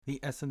The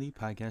S&D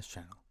Podcast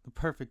Channel, the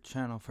perfect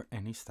channel for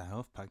any style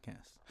of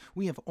podcast.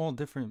 We have all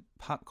different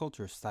pop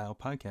culture style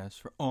podcasts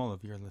for all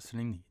of your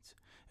listening needs.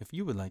 If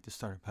you would like to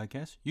start a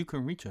podcast, you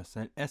can reach us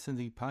at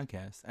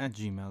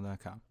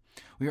sndpodcast@gmail.com.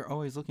 We are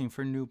always looking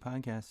for new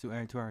podcasts to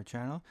add to our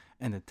channel,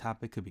 and the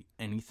topic could be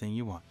anything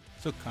you want.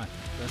 So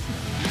contact us now.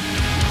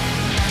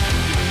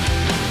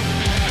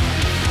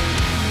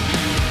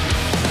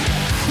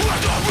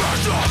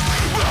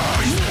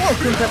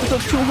 Welcome to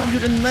episode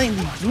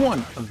 291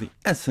 of the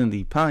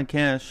S&D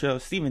Podcast Show.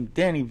 Stephen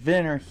Danny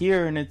Vinner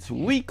here, and it's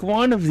week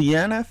 1 of the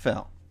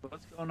NFL.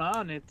 What's going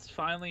on? It's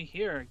finally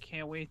here.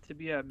 Can't wait to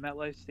be at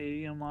MetLife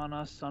Stadium on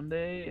a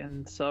Sunday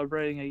and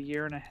celebrating a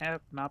year and a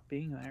half not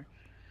being there.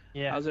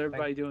 Yeah. How's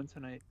everybody doing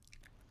tonight?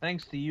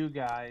 Thanks to you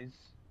guys,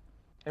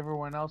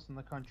 everyone else in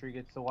the country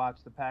gets to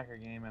watch the Packer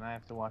game, and I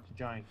have to watch a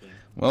Giant game.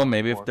 Well,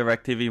 maybe if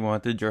DirecTV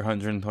wanted your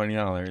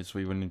 $120,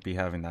 we wouldn't be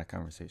having that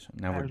conversation.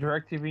 Now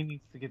DirecTV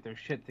needs to get their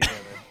shit together.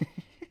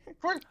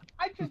 First,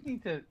 I just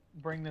need to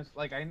bring this.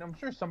 I'm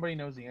sure somebody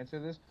knows the answer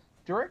to this.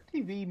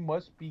 DirecTV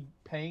must be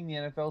paying the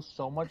NFL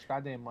so much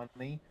goddamn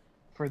money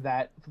for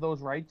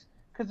those rights.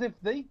 Because if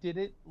they did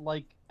it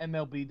like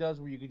MLB does,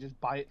 where you could just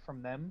buy it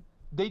from them,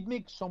 they'd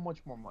make so much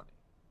more money.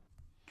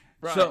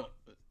 Right. So,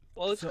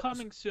 well, it's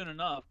coming soon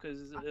enough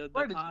because the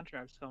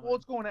contract's coming. Well,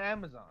 it's going to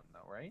Amazon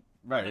though, right?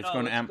 right, it's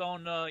going to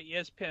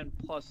ESPN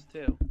Plus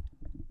too.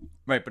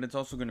 Right, but it's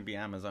also going to be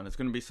Amazon. It's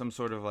going to be some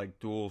sort of like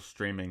dual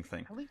streaming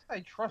thing. At least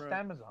I trust Right.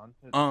 Amazon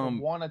to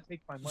want to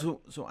take my money.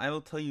 So I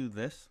will tell you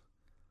this.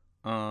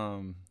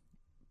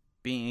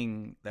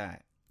 Being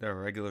that their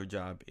regular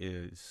job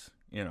is,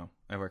 I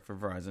work for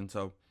Verizon,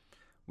 so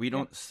we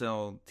don't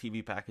sell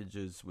TV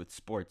packages with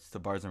sports to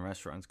bars and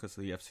restaurants because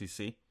of the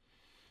FCC.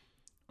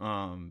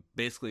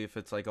 Basically, if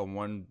it's like a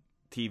one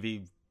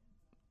TV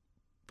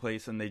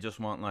place and they just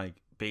want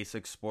like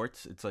basic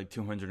sports, it's like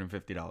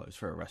 $250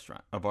 for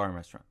a bar and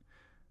restaurant,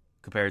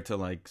 compared to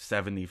like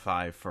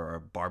 $75 for a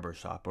barber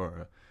shop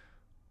or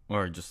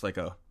just like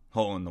a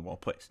hole in the wall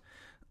place.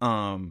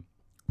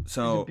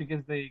 So is it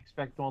because they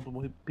expect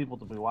multiple people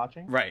to be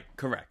watching? Right,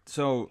 correct.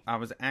 So I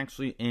was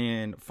actually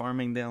in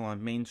Farmingdale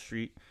on Main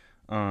Street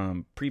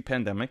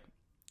pre-pandemic,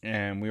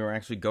 and we were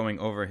actually going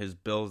over his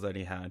bills that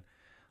he had.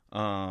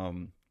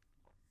 And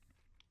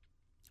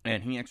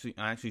I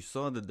actually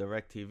saw the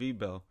DirecTV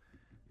bill.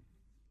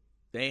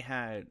 They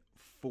had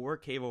 4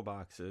 cable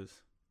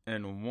boxes,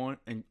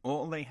 and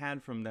all they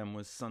had from them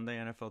was Sunday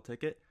NFL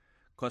Ticket,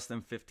 cost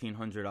them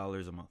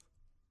 $1,500 a month.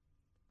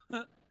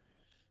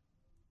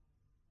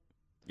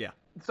 Yeah.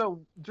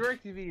 So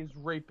DirecTV is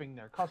raping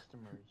their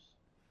customers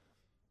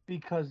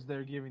because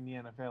they're giving the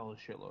NFL a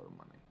shitload of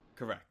money.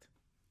 Correct.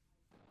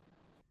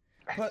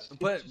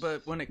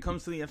 But when it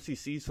comes to the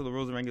FCC, so the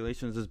rules and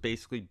regulations is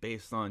basically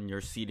based on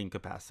your seating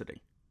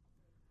capacity.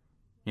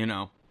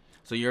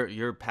 So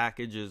your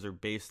packages are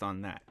based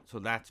on that. So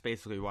that's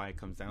basically why it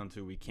comes down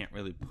to we can't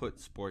really put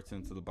sports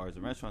into the bars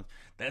and restaurants.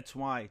 That's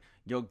why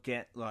you'll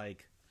get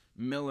like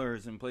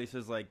Miller's and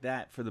places like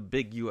that for the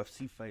big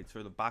UFC fights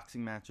or the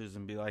boxing matches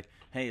and be like,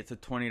 hey, it's a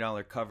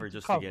 $20 cover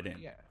to get in.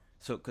 Yeah.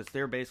 So because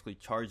they're basically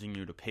charging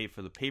you to pay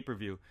for the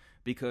pay-per-view,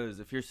 because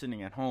if you're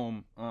sitting at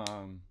home,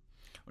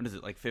 what is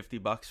it, like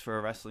 $50 for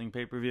a wrestling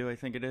pay-per-view, I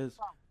think it is?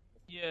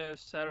 Yeah,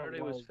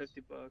 Saturday was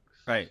 $50.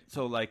 Right.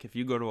 So like if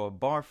you go to a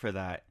bar for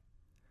that,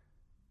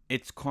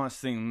 it's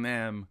costing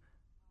them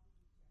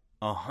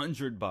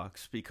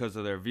 $100 because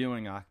of their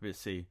viewing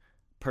occupancy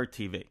per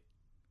TV.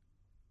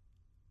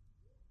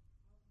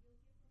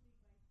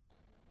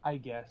 I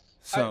guess.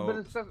 So but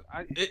it's like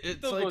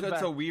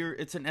it's a weird.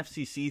 It's an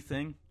FCC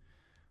thing.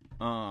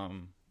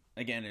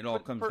 Again, it all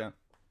comes down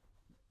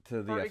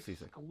to the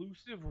FCC.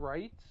 Exclusive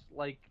rights,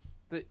 like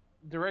the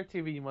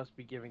DirecTV must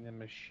be giving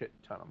them a shit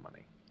ton of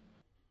money.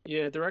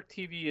 Yeah,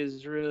 DirecTV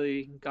has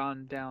really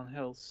gone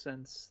downhill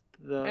since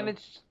the.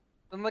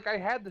 And I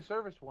had the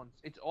service once.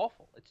 It's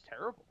awful. It's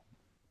terrible.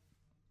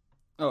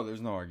 Oh,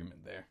 there's no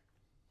argument there.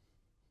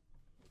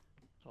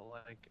 So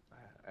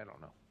I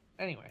don't know.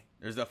 Anyway,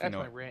 there's definitely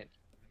that's my rant.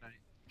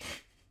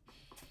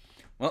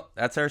 Well,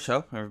 that's our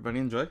show. Everybody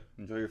enjoy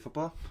your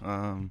football.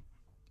 I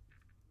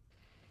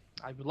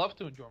would love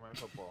to enjoy my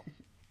football.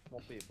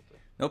 Won't be able to.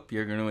 Nope,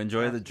 you're going to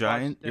enjoy the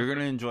Giants. You're going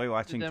to enjoy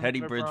watching Teddy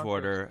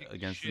Bridgewater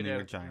against the New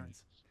York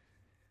Giants.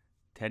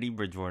 Teddy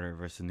Bridgewater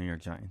versus the New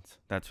York Giants.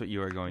 That's what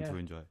you are going to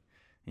enjoy.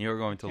 And you're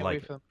going to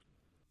like it.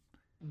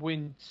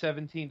 Win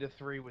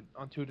 17-3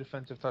 on 2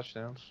 defensive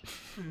touchdowns.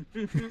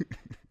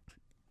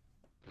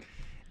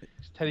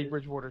 Teddy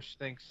Bridgewater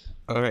stinks.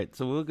 All right,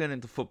 so we'll get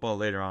into football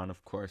later on,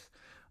 of course.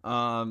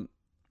 I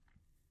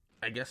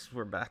guess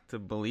we're back to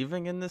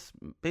believing in this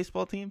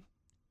baseball team?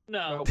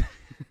 No. Nope.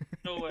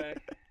 No way.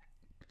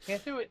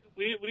 Can't do it.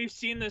 We've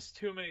seen this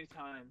too many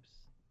times.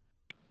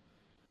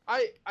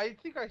 I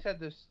think I said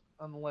this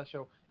on the last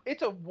show.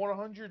 It's a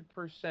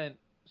 100%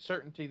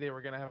 certainty they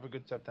were going to have a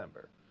good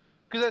September.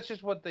 Because that's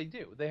just what they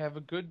do. They have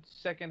a good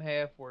second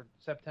half or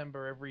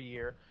September every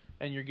year,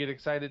 and you get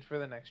excited for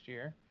the next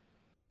year.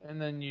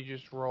 And then you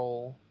just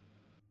roll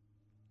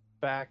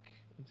back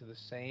into the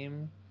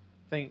same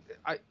thing.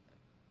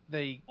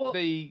 They Well-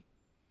 they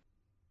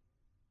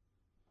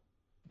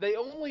they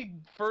only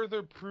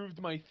further proved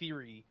my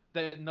theory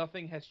that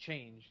nothing has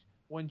changed.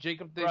 When they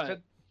Right.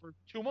 said for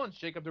 2 months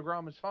Jacob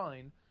deGrom is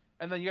fine,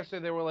 and then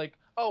yesterday they were like,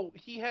 oh,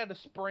 he had a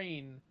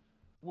sprain,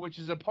 which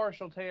is a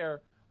partial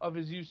tear of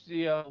his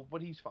UCL,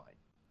 but he's fine.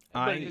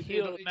 But it-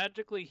 he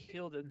magically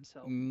healed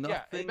himself.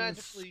 Nothing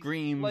magically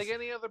screams. like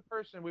any other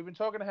person. We've been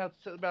talking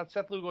about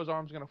Seth Lugo's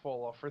arm's gonna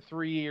fall off for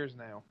 3 years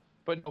now,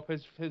 but nope,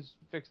 his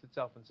fixed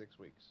itself in 6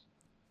 weeks.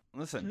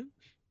 Listen,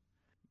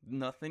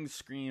 nothing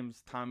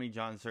screams Tommy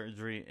John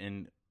surgery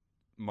in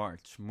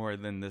March more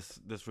than this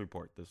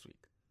report this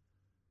week.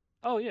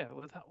 Oh yeah,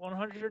 with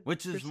 100.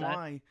 Which is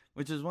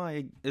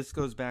why this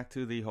goes back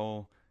to the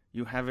whole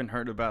you haven't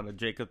heard about a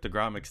Jacob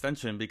deGrom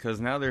extension, because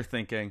now they're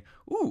thinking,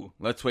 ooh,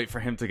 let's wait for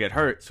him to get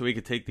hurt so we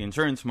could take the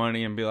insurance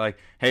money and be like,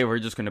 hey, we're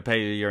just going to pay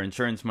you your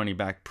insurance money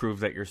back, prove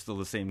that you're still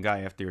the same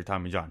guy after your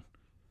Tommy John.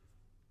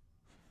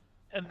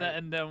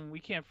 And then we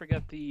can't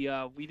forget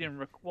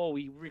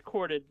we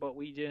recorded, but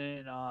we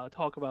didn't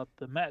talk about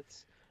the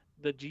Mets.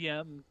 The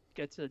GM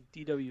gets a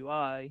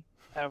DWI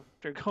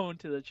after going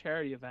to the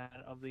charity event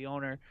of the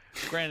owner.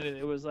 Granted,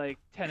 it was like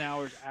 10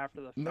 hours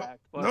after the fact.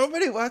 But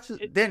Nobody watches.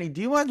 Danny,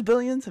 do you watch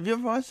Billions? Have you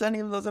ever watched any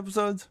of those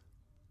episodes?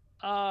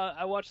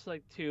 I watched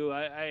like 2.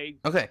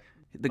 Okay,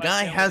 the my guy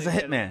family has a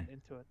didn't get hitman.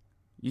 into it.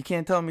 You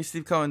can't tell me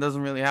Steve Cohen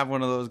doesn't really have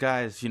one of those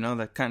guys,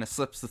 that kind of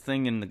slips the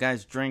thing in the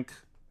guy's drink.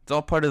 It's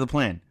all part of the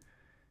plan.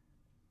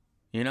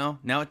 Now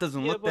it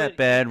doesn't look that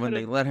bad when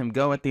they let him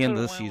go at the end of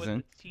the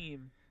season.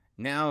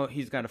 Now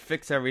he's got to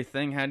fix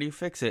everything. How do you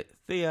fix it?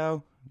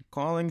 Theo.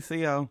 Calling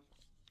Theo.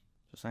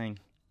 Just saying.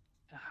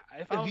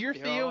 If you're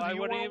Theo, do I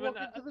you wouldn't wanna even.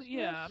 walk into this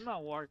Yeah, mess? I'm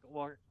not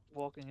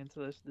walking into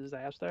this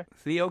disaster.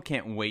 Theo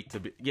can't wait to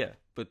be... Yeah,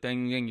 but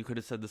then again, you could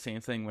have said the same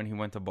thing when he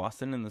went to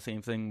Boston and the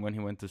same thing when he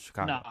went to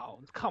Chicago. No,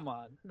 come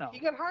on, no. He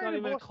got It's hired not in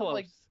even Boston close.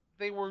 like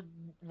they were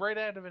right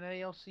out of an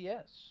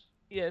ALCS.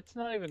 Yeah, it's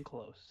not even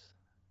close.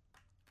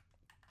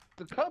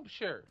 The Cubs,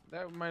 sure,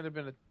 that might have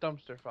been a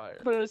dumpster fire.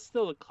 But it's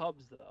still the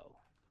Cubs, though.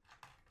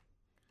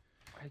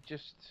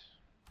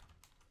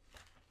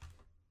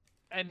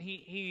 And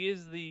he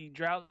is the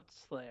drought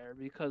slayer,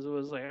 because it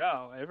was like,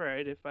 oh, all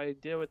right, if I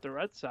deal with the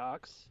Red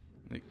Sox.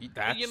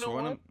 That's You know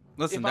one what? of...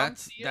 Listen, If I'm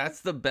Theo-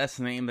 that's the best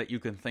name that you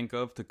can think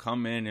of to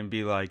come in and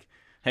be like,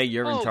 hey,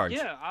 you're in charge.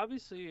 Yeah,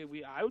 obviously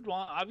I would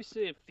want,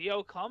 obviously if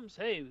Theo comes,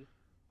 hey,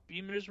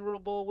 be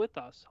miserable with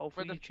us.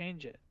 Hopefully you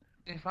change it.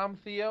 If I'm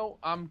Theo,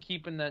 I'm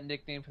keeping that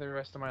nickname for the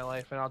rest of my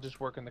life, and I'll just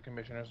work in the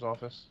commissioner's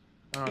office.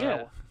 I don't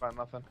know about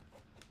nothing.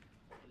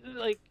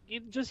 Like,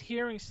 just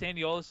hearing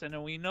Sandy Olson,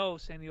 and we know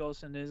Sandy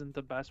Olson isn't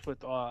the best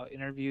with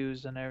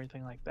interviews and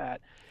everything like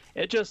that.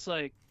 It just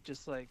like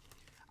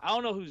I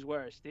don't know who's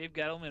worse, Dave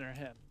Gettleman or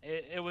him.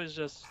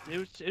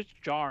 It's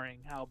jarring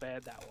how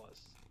bad that was.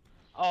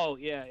 Oh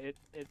yeah, it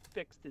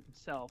fixed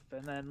itself,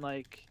 and then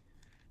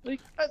this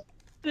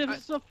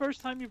is the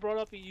first time you brought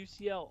up a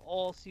UCL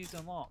all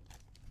season long.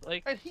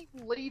 And he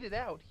laid it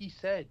out. He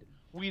said,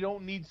 we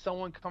don't need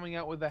someone coming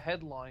out with a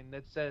headline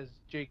that says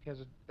Jake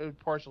has a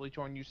partially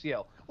torn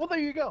UCL. Well, there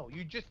you go.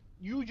 You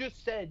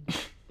just said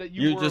that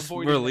you were just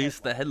avoiding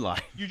released the headline.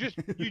 You just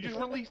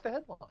released the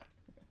headline.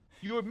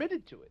 You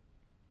admitted to it.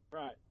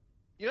 Right.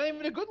 You're not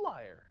even a good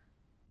liar.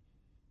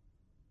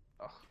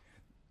 Ugh.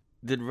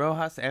 Did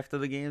Rojas after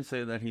the game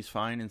say that he's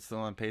fine and still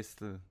on pace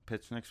to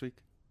pitch next week?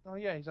 Oh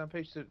yeah, he's on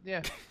pace to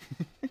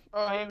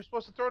Oh, he was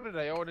supposed to throw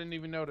today. Oh, I didn't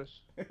even notice.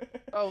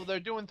 Oh, they're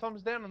doing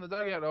thumbs down in the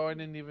dugout. Oh, I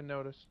didn't even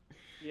notice.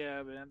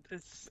 Yeah, man.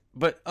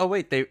 But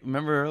wait, they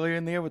remember earlier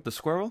in the year with the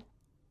squirrel?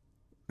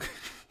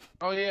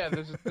 Oh yeah,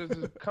 there's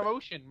a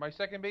commotion. My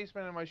second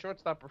baseman and my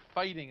shortstop are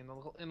fighting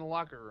in the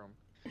locker room.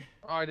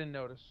 Oh, I didn't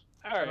notice.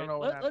 All right, I don't know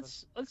what happened.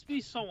 let's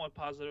be somewhat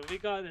positive. We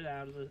got it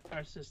out of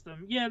our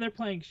system. Yeah, they're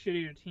playing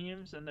shittier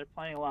teams and they're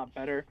playing a lot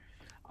better.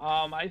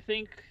 I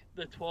think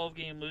the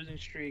 12-game losing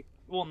streak,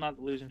 well, not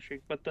the losing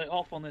streak, but the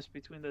awfulness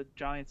between the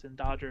Giants and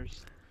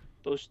Dodgers,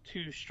 those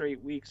 2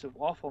 straight weeks of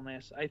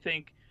awfulness, I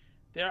think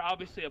they're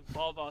obviously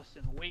above us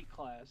in weight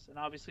class, and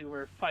obviously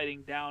we're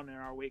fighting down in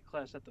our weight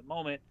class at the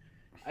moment.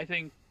 I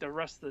think the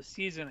rest of the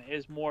season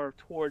is more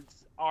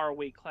towards our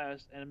weight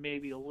class and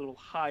maybe a little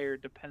higher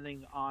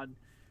depending on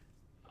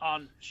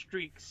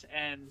streaks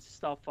and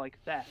stuff like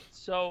that.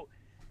 So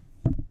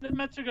the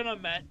Mets are gonna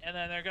Met, and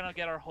then they're gonna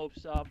get our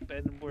hopes up,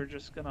 and we're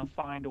just gonna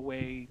find a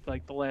way,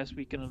 like the last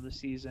weekend of the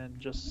season,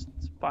 just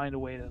find a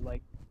way to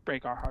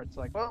break our hearts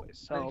always.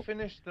 So they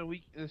finished the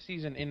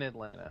season in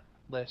Atlanta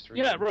last week.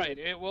 yeah, right.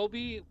 It will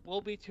be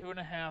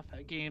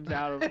 2.5 games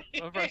out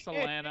of versus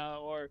Atlanta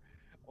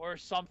or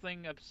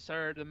something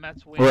absurd. The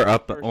Mets win Or the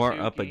up first or 2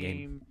 up a games,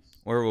 game.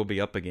 Or we'll be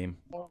up a game.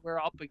 Or we're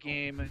up a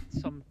game and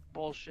some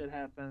bullshit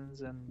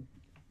happens, and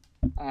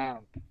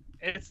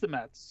it's the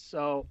Mets.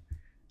 So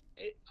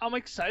I'm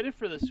excited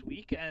for this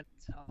weekend.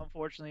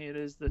 Unfortunately, it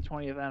is the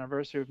 20th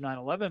anniversary of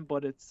 9/11,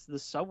 but it's the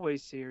Subway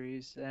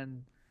Series,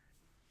 and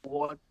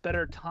what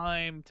better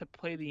time to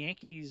play the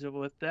Yankees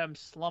with them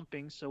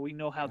slumping? So we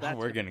know how that's.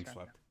 We're getting turn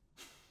swept. out.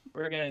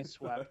 We're getting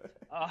swept.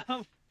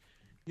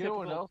 You know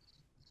what typical- else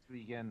this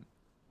weekend?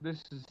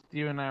 this is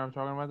Steve and I were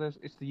talking about this.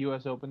 It's the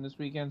U.S. Open this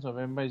weekend, so if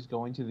anybody's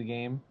going to the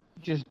game,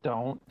 just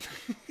don't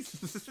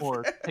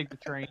or take the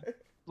train.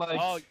 Like,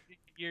 Oh,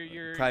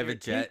 you're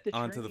Private take jet the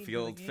onto the train to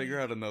field. game. Figure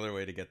out another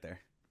way to get there.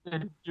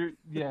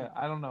 yeah,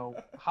 I don't know,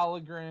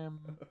 hologram.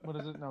 What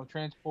is it? No,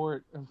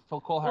 transport.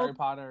 Call Harry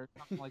Potter,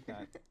 something like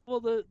that.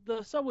 Well, the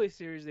Subway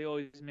Series, they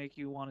always make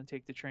you want to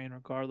take the train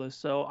regardless.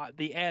 So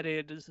the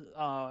added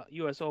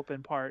U.S.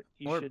 Open part,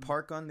 you Or should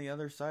park on the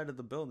other side of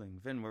the building,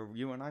 Vin, where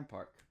you and I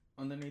park,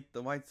 underneath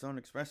the White Zone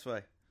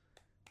Expressway.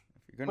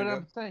 If you're But gonna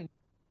I'm saying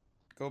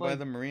go by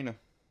the marina.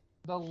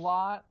 the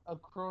lot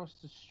across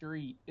the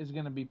street is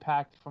going to be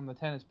packed from the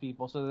tennis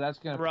people, so that's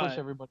going to push Right.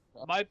 everybody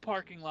up. My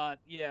parking lot,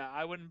 yeah,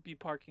 I wouldn't be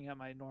parking at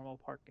my normal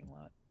parking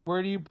lot.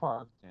 Where do you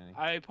park, Danny?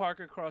 I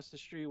park across the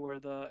street where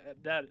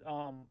that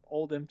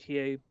old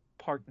MTA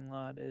parking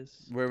lot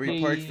is. Where we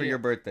Yeah, parked yeah, for yeah. your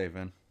birthday,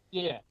 Vin.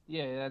 Yeah,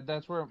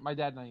 that's where my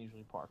dad and I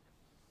usually park.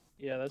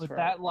 Yeah, that's But right.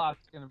 that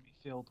lot's going to be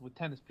filled with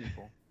tennis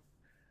people.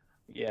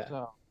 Yeah,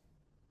 So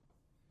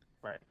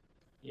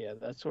yeah,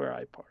 that's where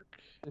I park.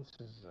 this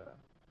is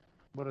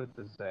what a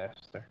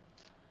disaster.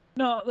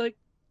 No, like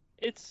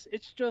it's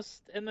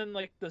just, and then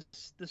like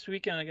this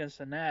weekend against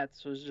the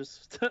Nats was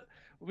just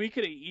we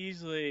could have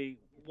easily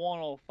won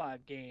all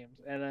 5 games,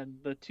 and then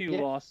the 2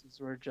 Yeah. losses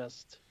were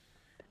just,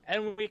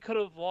 and we could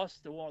have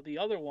lost the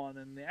other one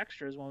in the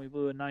extras when we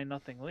blew a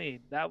 9-0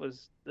 lead. That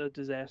was a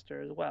disaster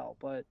as well.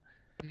 But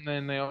And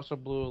then they also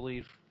blew a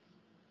lead.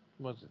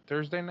 Was it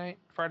Thursday night?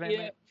 Friday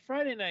yeah, night?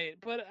 Friday night.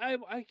 But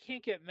I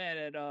can't get mad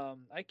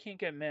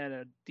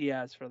at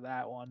Diaz for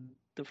that one.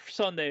 The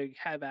Sunday,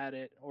 have at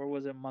it, or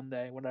was it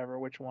Monday? Whatever,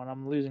 which one?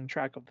 I'm losing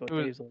track of the It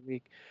was- days of the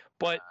week.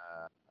 But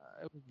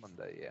It was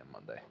Monday. Yeah,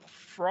 Monday.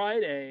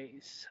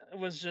 Fridays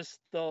was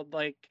just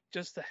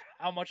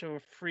how much of a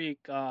freak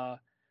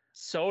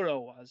Soto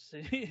was.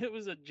 It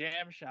was a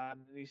jam shot,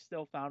 and he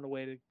still found a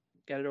way to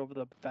get it over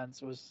the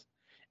fence. It was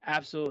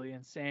absolutely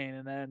insane.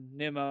 And then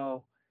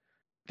Nimmo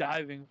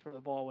diving for the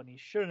ball when he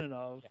shouldn't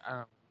have. I don't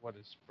know what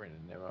is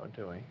Brandon Nimmo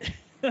doing.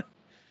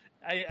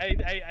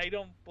 I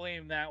don't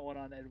blame that one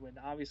on Edwin.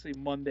 Obviously,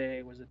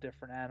 Monday was a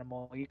different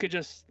animal. You could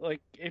just, like,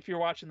 if you're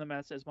watching the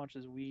Mets as much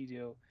as we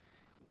do,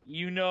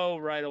 you know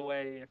right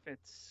away if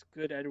it's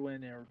good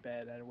Edwin or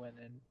bad Edwin,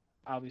 and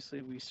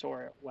obviously we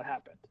saw what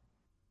happened.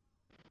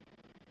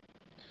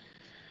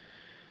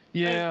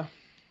 Yeah.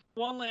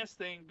 One last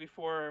thing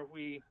before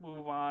we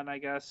move on, I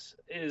guess,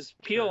 is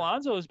Pete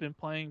Alonso has been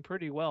playing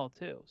pretty well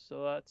too,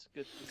 so that's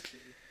good to see.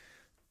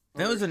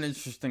 That was an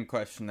interesting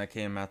question that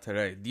came out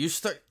today. Do you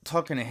start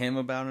talking to him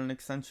about an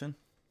extension?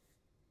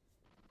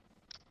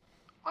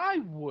 I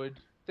would.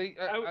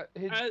 I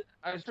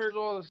heard-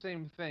 saw the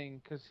same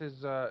thing because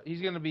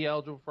he's going to be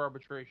eligible for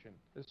arbitration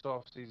this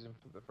offseason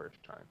for the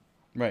first time.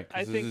 Right, I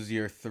because this think- is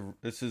year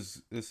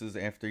this is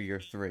after year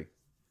 3.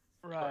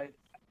 Right.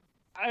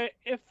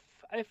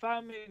 If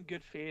I'm in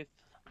good faith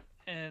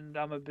and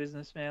I'm a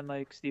businessman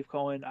like Steve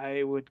Cohen,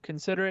 I would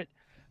consider it,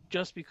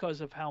 just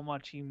because of how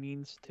much he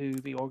means to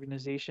the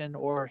organization,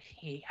 or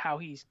how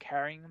he's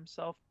carrying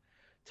himself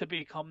to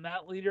become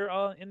that leader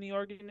in the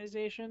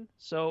organization.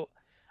 So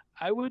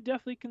I would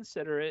definitely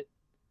consider it.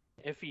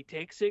 If he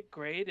takes it,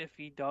 great. If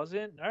he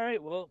doesn't, all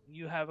right, well,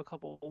 you have a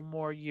couple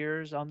more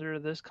years under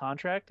this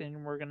contract,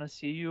 and we're going to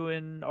see you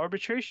in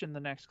arbitration the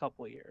next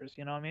couple of years.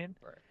 You know what I mean?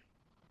 Right.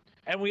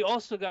 And we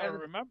also got to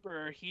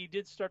remember, he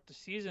did start the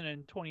season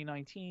in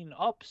 2019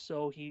 up,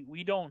 so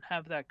we don't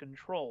have that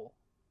control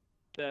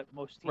that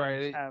most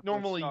teams have.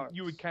 Normally,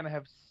 you would kind of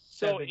have.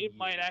 So 7 it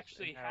might years,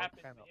 actually and now happen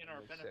it's kinda in our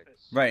only benefit.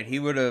 6. Right, he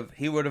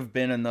would have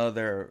been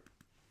another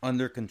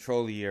under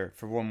control year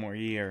for one more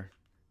year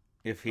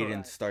if he didn't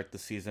Correct. start the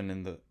season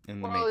in the Well,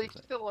 major he's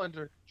thing. still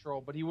under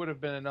control, but he would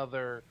have been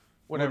another.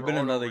 Would have been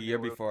Odo another Renee year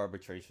would've- before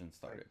arbitration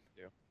started.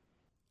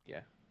 Yeah.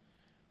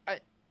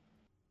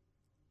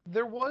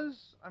 There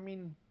was. I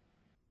mean,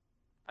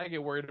 I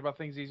get worried about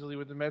things easily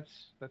with the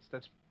Mets.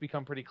 That's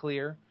become pretty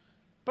clear.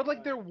 But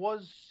like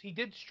he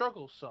did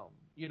struggle some,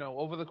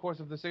 over the course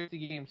of the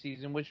 60-game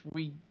season, which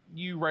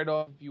you write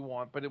off if you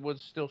want, but it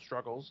was still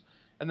struggles.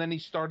 And then he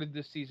started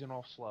this season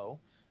off slow,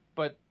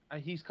 but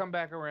he's come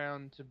back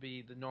around to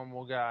be the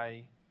normal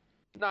guy.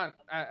 Not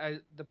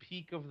at the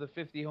peak of the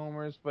 50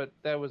 homers, but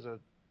that was a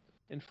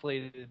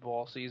inflated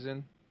ball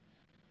season.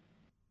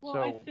 Well,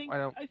 So,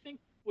 I think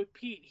with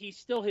Pete, he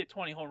still hit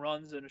 20 home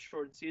runs in a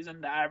short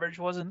season. The average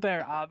wasn't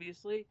there,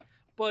 obviously,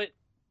 but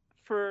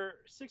for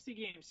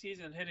 60-game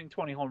season, hitting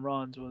 20 home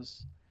runs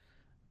was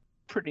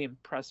pretty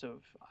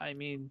impressive. I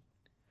mean,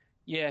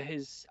 yeah,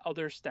 his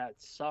other stats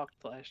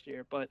sucked last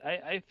year, but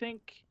I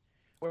think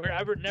we're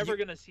never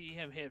going to see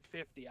him hit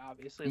 50,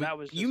 obviously. That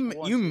was just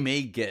you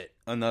may get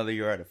another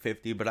year out of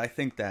 50, but I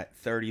think that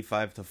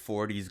 35 to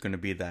 40 is going to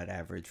be that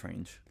average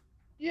range.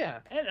 Yeah.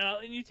 And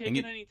you take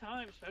it any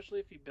time, especially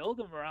if you build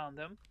them around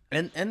them.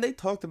 And they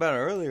talked about it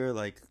earlier,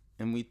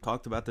 and we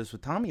talked about this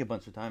with Tommy a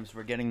bunch of times,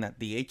 we're getting that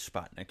DH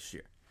spot next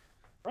year.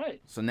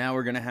 Right. So now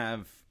we're going to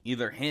have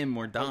either him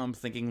or Dom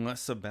thinking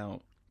less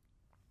about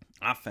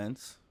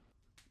offense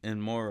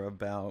and more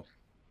about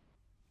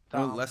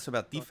less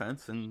about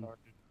defense, and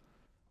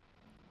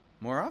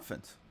More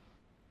offense.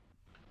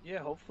 Yeah,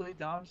 hopefully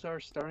Dom's our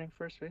starting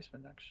first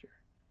baseman next year.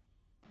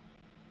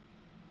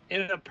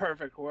 In a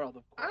perfect world,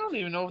 of course. I don't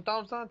even know if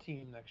Dom's on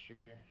team next year.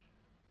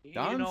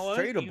 Dom's You know what?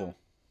 tradable.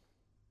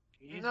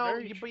 He's No,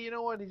 very but you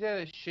know what? He's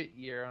had a shit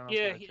year. I don't know yeah,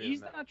 if I'd trade he's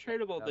him not that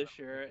tradable much. this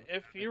year.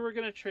 If you were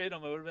gonna trade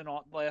him, it would have been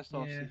last Yeah.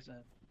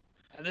 offseason.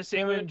 And the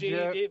same Him with and J.D.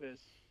 Jeff-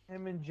 Davis.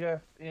 Him and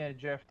Jeff,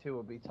 Jeff too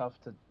would be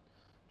tough to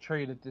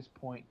trade at this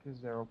point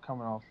because they're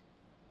coming off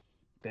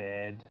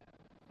bad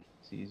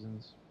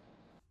seasons.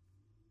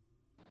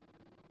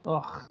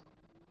 Ugh.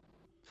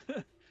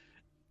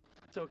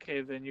 It's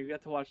okay, Vin. You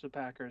get to watch the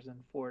Packers in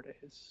 4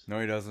 days. No,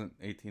 he doesn't.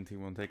 AT&T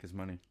won't take his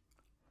money.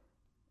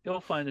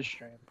 You'll find a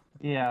stream.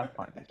 Yeah,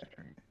 fine.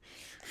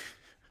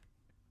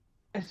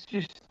 It's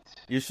just.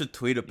 You should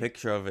tweet a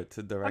picture of it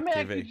to I DirecTV. mean,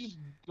 I could just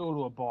go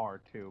to a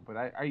bar too, but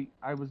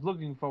I was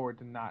looking forward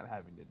to not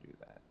having to do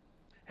that.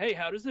 Hey,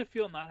 how does it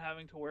feel not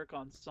having to work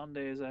on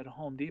Sundays at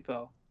Home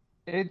Depot?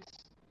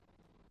 It's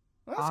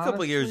Last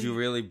couple of years, honestly- you've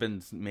really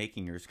been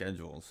making your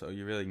schedule, so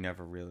you really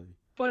never really.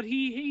 But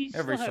he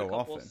still Every had so a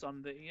couple often.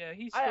 Sunday. Yeah,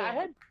 he still. I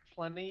had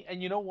plenty,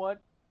 and you know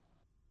what?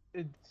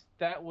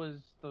 That was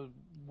the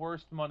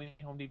worst money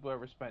Home Depot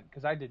ever spent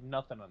because I did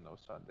nothing on those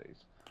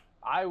Sundays.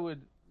 I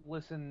would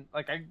listen,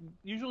 like I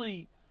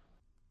usually.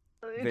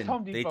 It's Vin,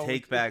 Home Depot. they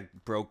take it's- back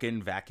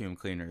broken vacuum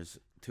cleaners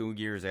 2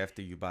 years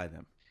after you buy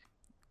them.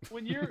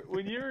 when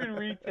you're in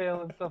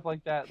retail and stuff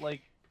like that.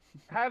 Like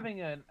having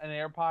an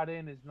AirPod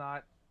in is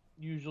not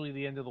usually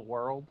the end of the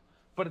world,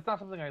 but it's not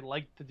something I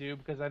like to do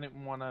because I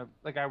didn't want to.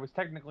 Like I was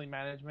technically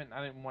management, and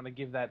I didn't want to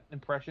give that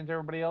impression to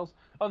everybody else.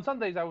 On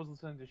Sundays, I was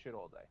listening to shit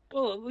all day.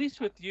 Well, at least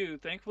with you,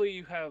 thankfully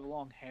you have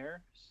long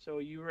hair, so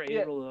you were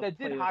able to. That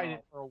did play hide it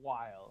it for a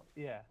while.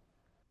 Yeah,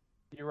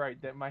 you're right.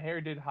 That my hair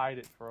did hide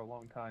it for a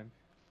long time.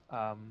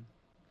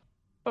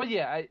 But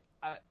yeah,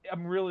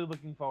 I'm really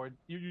looking forward.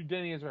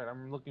 Denny is right.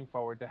 I'm looking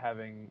forward to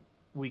having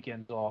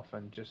weekends off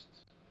and just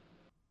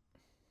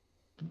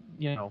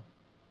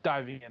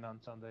diving in on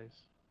Sundays.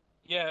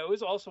 Yeah, it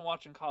was awesome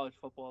watching college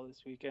football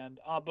this weekend.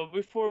 But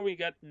before we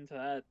get into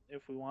that,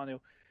 if we want to,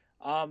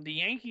 the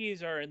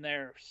Yankees are in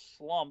their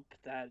slump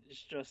that is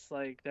just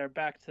like they're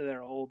back to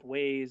their old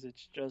ways.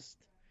 It's just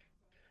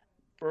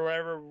for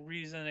whatever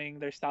reasoning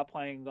they stopped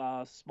playing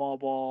small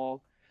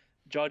ball.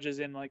 Judge is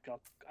in like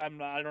I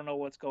don't know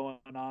what's going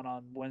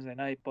on Wednesday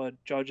night, but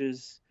Judge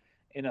is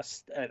in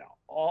an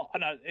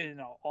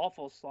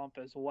awful slump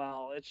as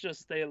well. It's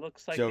just it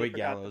looks like Joey they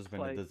forgot Gallo's to been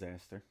play. a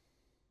disaster.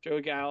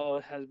 Joey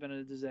Gallo has been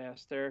a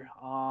disaster.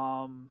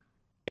 Currently,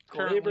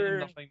 Glaber,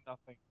 nothing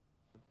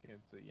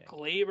against the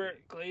Yankees.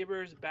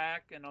 Glaber's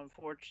back, and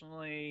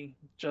unfortunately,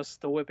 just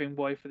the whipping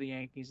boy for the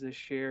Yankees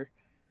this year,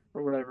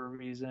 for whatever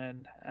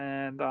reason.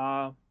 And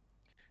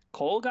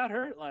Cole got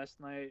hurt last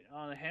night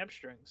on a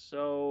hamstring,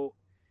 so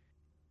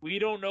we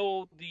don't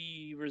know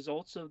the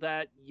results of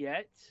that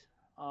yet.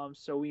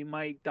 So we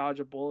might dodge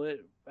a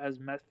bullet as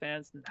Met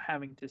fans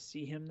having to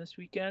see him this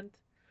weekend,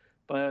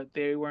 but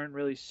they weren't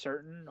really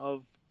certain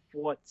of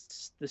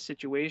what's the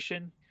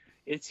situation.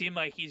 It seemed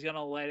like he's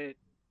gonna let it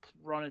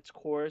run its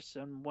course,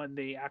 and when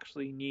they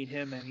actually need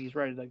him and he's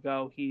ready to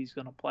go, he's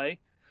gonna play.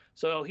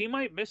 So he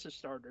might miss a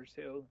starter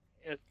too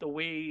if the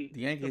way The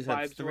Yankees the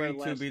have vibes were 3 to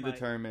last be night.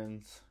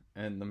 determined,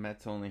 and the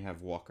Mets only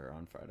have Walker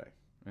on Friday,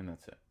 and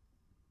that's it.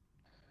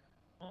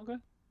 Okay.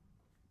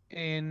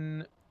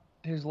 In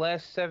his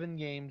last 7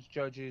 games,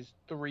 Judge is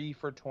 3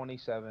 for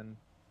 27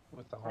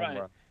 with the home Right.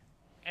 run.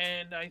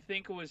 And I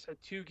think it was a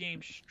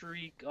 2-game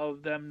streak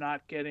of them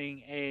not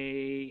getting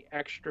a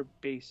extra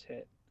base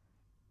hit.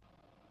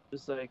 It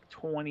was like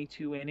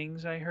 22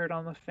 innings I heard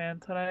on the fan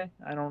today.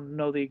 I don't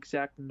know the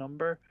exact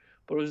number,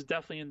 but it was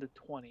definitely in the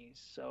 20s.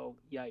 So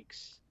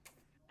yikes.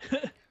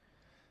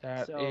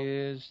 That So-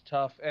 is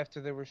tough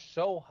after they were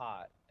so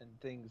hot and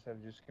things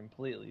have just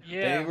completely.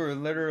 Yeah. They were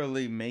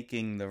literally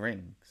making the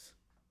rings.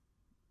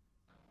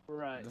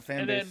 Right. The fan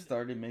And base then-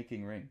 started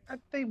making rings.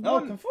 They Oh,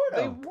 won. Conforto.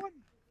 They won.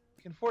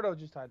 Conforto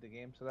just tied the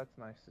game, so that's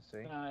nice to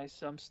see.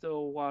 Nice. I'm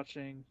still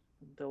watching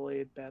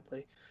delayed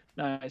badly.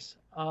 Nice.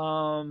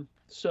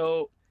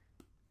 So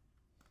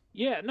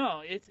yeah,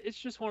 no, it's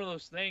just one of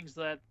those things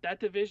that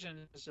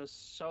division is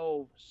just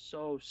so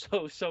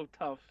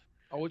tough.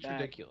 Oh, it's Back.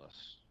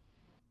 ridiculous.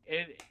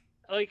 It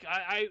like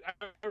I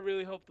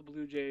really hope the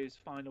Blue Jays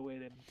find a way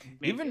to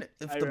make Even it.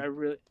 if I the-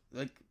 really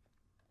Like,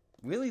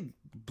 really,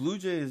 Blue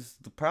Jays,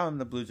 the problem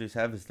the Blue Jays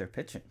have is their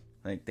pitching.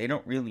 Like, they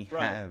don't really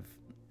Right. have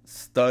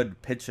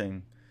stud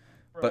pitching,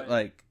 but, right.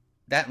 like,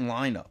 that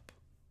lineup.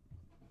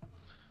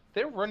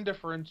 Their run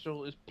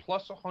differential is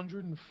plus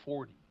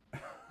 140.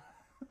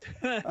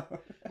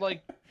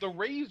 Like the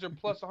Rays are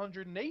plus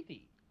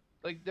 180.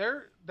 Like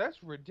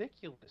that's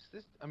ridiculous.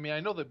 I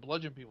know they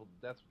bludgeon people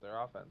to death with their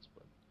offense,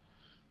 but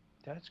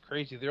that's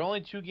crazy. They're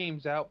only 2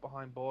 games out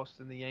behind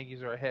Boston. The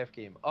Yankees are a half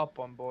game up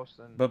on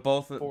Boston. But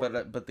Four.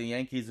 but the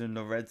Yankees and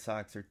the Red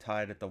Sox are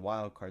tied at the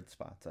wild card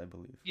spots, I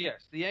believe.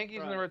 Yes, the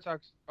Yankees and the Right. Red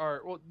Sox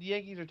are. Well, the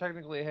Yankees are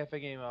technically a half a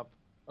game up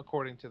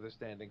according to the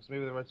standings.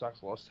 Maybe the Red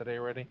Sox lost today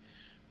already,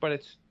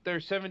 but they're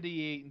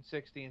 78 and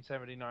 60 and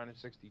 79 and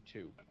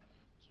 62.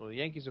 So So the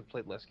Yankees have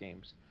played less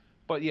games.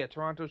 But yeah,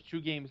 Toronto's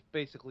 2 games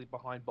basically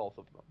behind both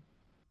of them.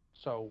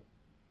 So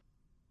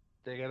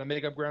they got to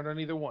make up ground on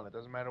either one. It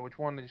doesn't matter which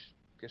one. They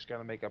just got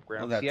to make up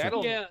ground. Well, that's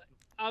Seattle, Yeah,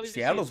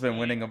 obviously Seattle's it's been game.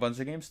 winning a bunch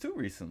of games too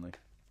recently.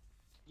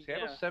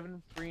 Seattle's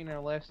 7-3 in their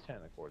last 10,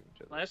 according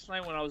to this. Last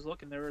night when I was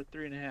looking, they were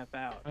 3.5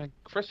 out. And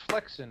Chris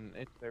Flexen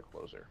is their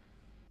closer.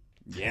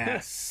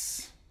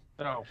 Yes.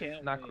 No,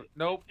 Can't not wait.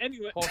 nope.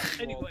 Anyway, Paul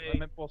Sewald. anyway, I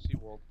meant Paul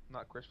Sewald,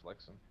 not Chris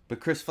Flexen. But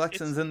Chris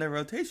Flexen's in their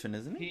rotation,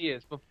 isn't he? He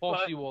is, but Paul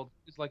But- Sewald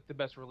is like the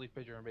best relief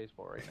pitcher in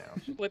baseball right now.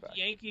 It's just but a fact. the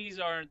Yankees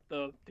aren't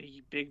the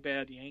big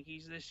bad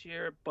Yankees this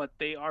year, but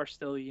they are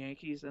still the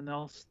Yankees, and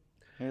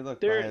Hey,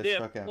 look, they Baez have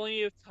struck out.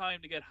 plenty of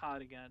time to get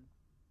hot again.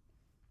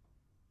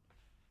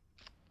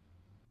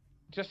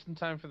 Just in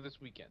time for this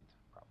weekend,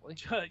 probably.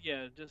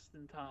 Yeah, just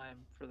in time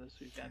for this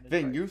weekend.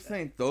 Vin, Right. you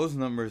think those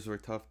numbers were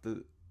tough?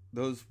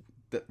 Those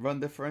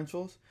run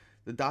differentials?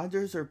 The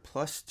Dodgers are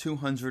plus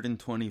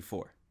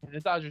 224. And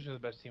the Dodgers are the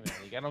best team in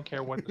the league. I don't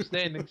care what the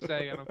standings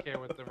say. I don't care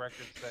what the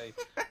records say.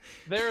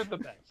 They're the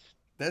best.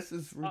 This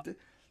is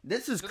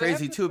this is do they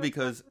crazy have too the-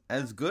 because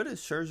as good as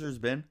Scherzer's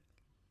been,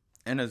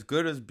 and as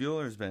good as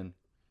Bueller's been,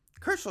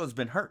 Kershaw's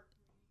been hurt.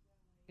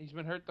 He's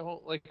been hurt for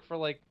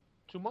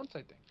 2 months,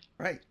 I think.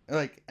 Right.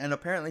 And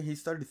apparently he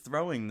started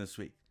throwing this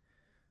week.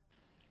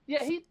 Yeah,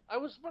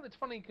 it's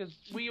funny because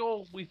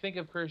we think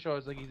of Kershaw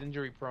as he's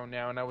injury prone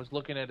now, and I was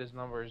looking at his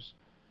numbers.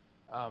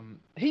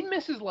 He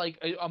misses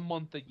a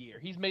month a year.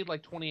 He's made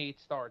 28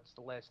 starts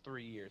the last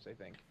 3 years, I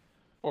think,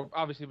 or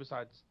obviously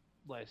besides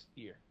last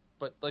year.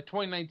 But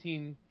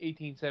 2019,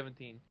 18,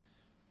 17,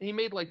 he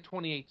made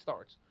 28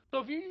 starts. So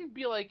if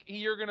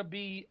you're gonna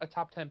be a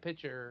top 10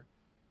 pitcher,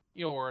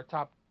 or a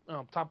top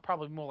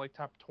probably more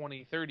top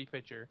 20, 30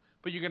 pitcher,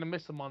 but you're gonna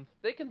miss a month,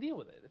 they can deal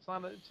with it. It's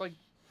not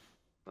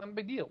a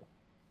big deal.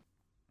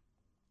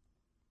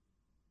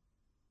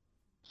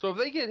 So if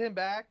they get him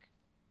back,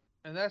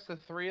 and that's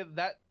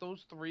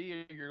those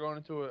three you're going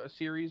into a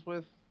series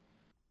with,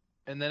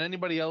 and then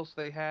anybody else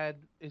they had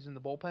is in the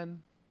bullpen,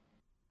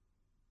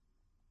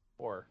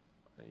 or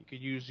you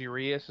could use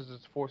Urias as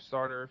its 4th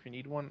starter if you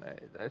need one.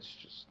 That's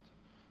just,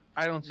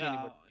 I don't see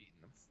anybody beating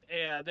them.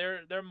 Yeah,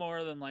 they're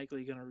more than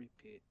likely gonna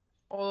repeat.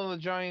 Although the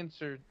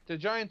Giants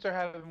are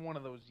having one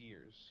of those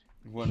years.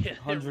 Yeah, they really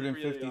are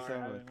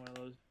 157. having one of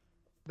those.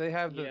 They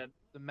have Yeah.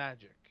 the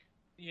magic.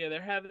 Yeah,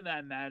 they're having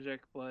that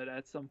magic, but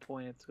at some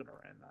point it's gonna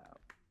run out.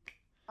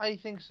 I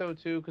think so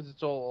too, because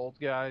it's all old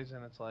guys,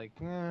 and it's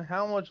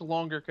how much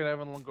longer could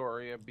Evan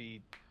Longoria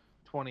be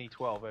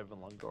 2012 Evan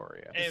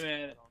Longoria? Hey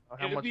man, How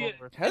it'd much be-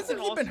 longer? Hasn't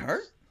he been awesome-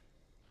 hurt?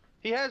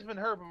 He has been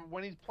hurt, but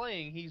when he's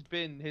playing, he's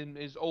been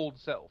his old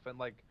self, and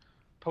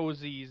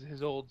Posey's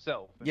his old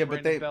self. And Yeah,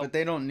 but Brandon Belt-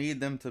 they don't need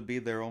them to be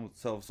their own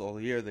selves all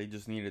year. They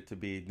just need it to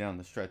be down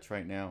the stretch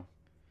right now.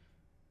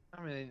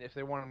 I mean, if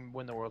they want to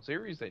win the World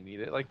Series, they need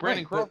it. Brandon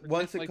Right, Crawford. but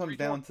once hit, it comes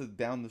 320.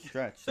 down the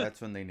stretch,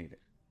 that's when they need it.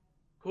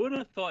 Who would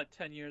have thought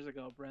 10 years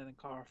ago Brandon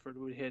Crawford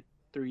would hit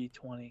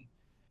 320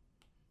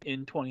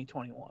 in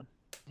 2021?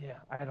 Yeah,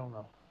 I don't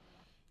know.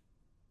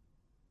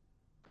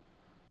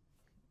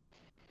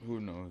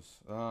 Who knows?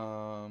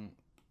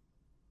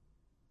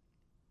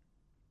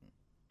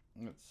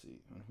 Let's see.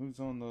 Who's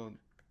on the?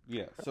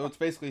 Yeah, so it's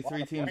basically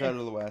 3 teams out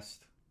of the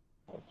West,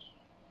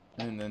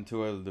 and then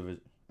 2 other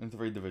division and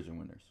 3 division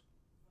winners.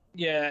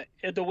 Yeah,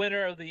 the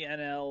winner of the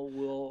NL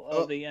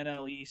the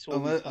NL East will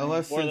be playing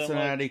Unless more than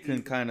Cincinnati likely-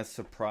 can kind of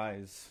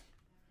surprise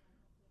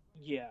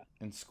Yeah,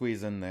 and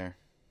squeeze in there.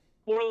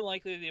 more than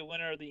likely the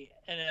winner of the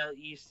NL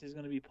East is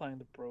going to be playing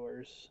the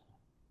Brewers.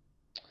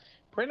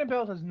 Brandon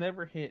Belt has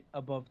never hit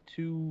above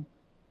 2.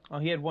 Oh,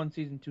 he had one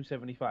season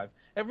 275.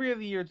 Every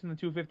other year it's in the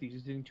 250s.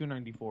 He's hitting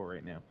 294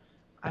 right now.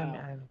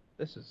 Wow.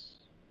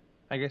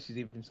 I guess he's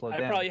even slowed I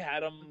down. probably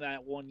had him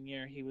that one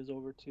year. He was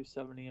over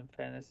 270 in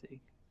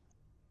fantasy.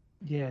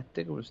 Yeah, I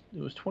think it was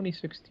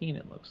 2016.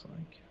 It looks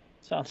like.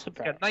 Sounds He's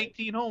about got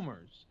 19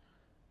 homers.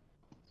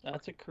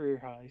 That's a career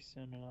high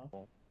soon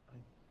enough.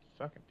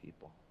 Fucking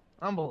people.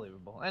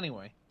 Unbelievable.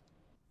 Anyway.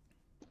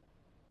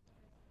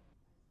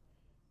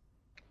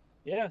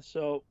 Yeah,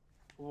 so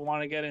we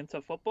want to get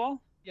into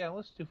football? Yeah,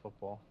 let's do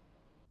football.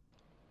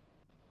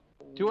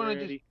 Do you want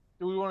to Alrighty.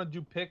 do we want to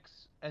do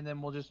picks and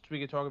then we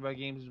can talk about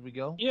games as we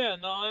go? Yeah,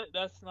 no,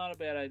 that's not a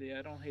bad idea.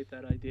 I don't hate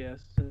that idea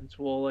since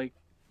we'll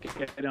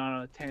get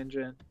on a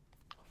tangent.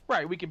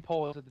 Right, we can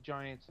poll at the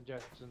Giants and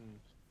Jets and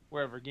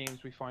wherever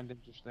games we find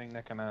interesting,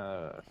 that kind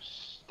of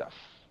stuff.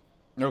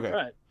 Okay.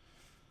 Right.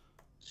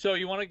 So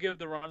you want to give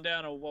the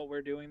rundown of what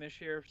we're doing this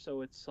year,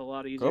 so it's a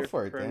lot easier Go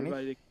for it, Danny.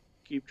 everybody to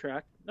keep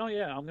track. No,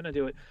 yeah, I'm gonna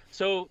do it.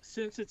 So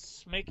since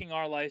it's making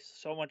our lives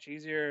so much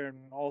easier, and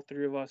all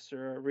 3 of us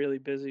are really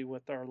busy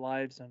with our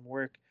lives and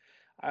work,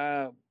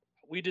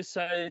 we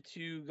decided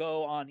to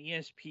go on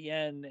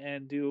ESPN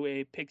and do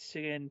a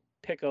Pigskin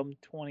Pick'em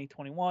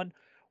 2021.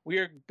 We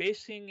are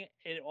basing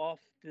it off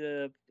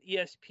the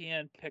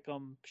ESPN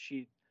Pick'em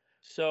sheet.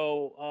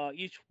 So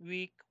each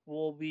week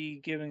we'll be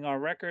giving our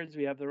records.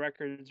 We have the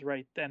records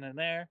right then and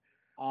there.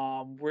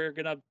 We're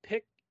going to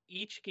pick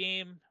each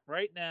game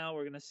right now.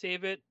 We're going to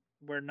save it.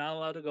 we're not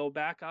allowed to go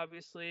back,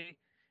 obviously,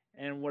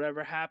 and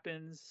whatever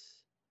happens,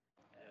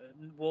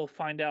 we'll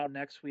find out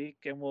next week,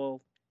 and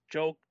we'll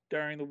joke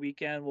during the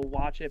weekend. We'll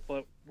watch it,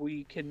 but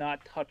we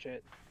cannot touch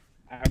it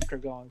after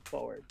going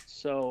forward.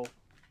 So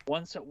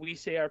once we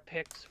say our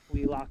picks,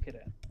 we lock it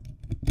in.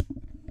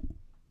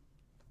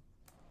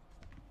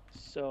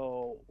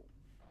 So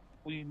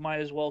we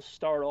might as well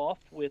start off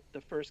with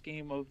the first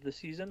game of the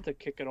season to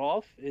kick it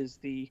off is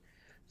the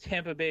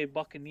Tampa Bay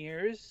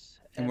Buccaneers.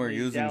 And we're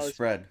using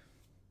spread.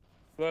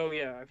 Well,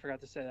 yeah, I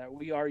forgot to say that.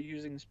 We are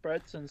using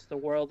spread since the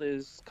world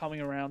is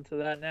coming around to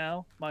that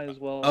now. Might as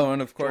well. Oh,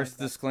 and of course,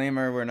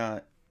 disclaimer, we're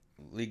not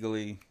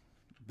legally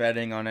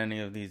betting on any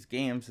of these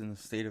games in the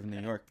state of New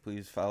York.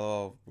 Please follow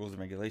all rules and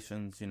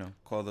regulations.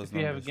 Call those numbers. If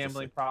you have a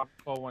gambling problem,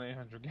 call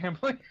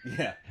 1-800-GAMBLING.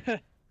 Yeah.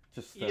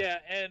 Yeah,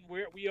 and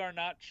we are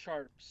not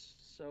sharps,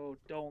 so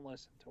don't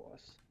listen to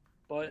us.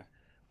 But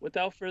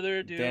without further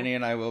ado, Danny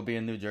and I will be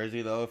in New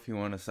Jersey, though, if you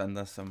want to send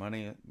us some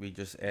money. We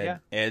just add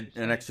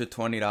an extra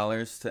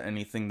 $20 to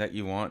anything that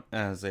you want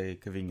as a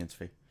convenience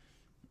fee.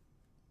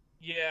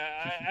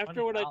 Yeah,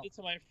 after what I did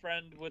to my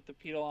friend with the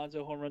Pete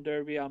Alonso Home Run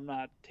Derby, I'm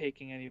not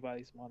taking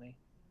anybody's money.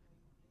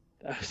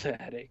 That was a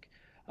headache.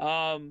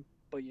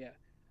 But yeah.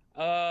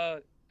 All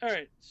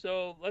right,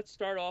 so let's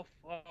start off.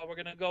 We're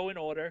going to go in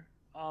order.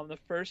 The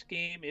first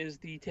game is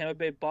the Tampa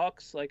Bay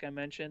Bucks, like I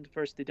mentioned.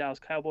 First, the Dallas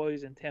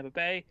Cowboys in Tampa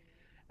Bay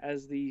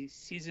as the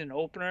season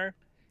opener.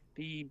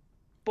 The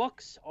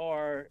Bucks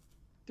are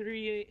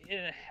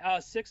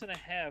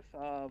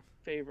 6.5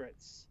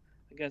 favorites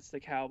against the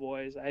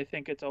Cowboys. I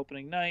think it's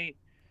opening night.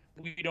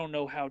 We don't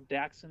know how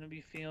Dak's going to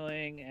be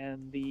feeling,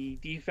 and the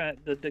defense,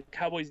 the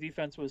Cowboys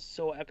defense was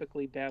so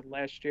epically bad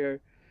last year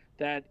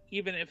that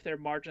even if they're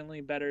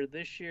marginally better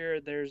this year,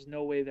 there's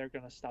no way they're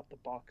going to stop the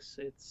Bucks.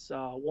 It's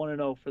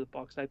 1-0 for the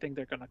Bucks. I think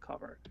they're going to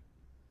cover.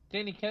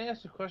 Danny, can I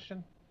ask a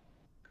question?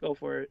 Go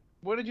for it.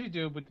 What did you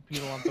do with the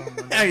Pete Alonso home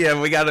run? Yeah,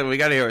 we got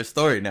to hear a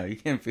story now. You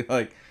can't feel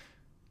like.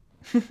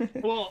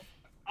 Well,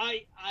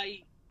 I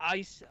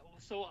asked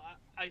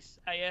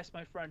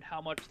my friend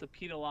how much the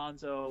Pete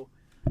Alonso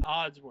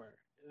odds were.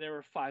 They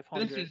were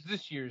 500. This is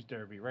this year's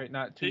Derby, right?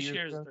 Not this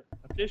year's Derby.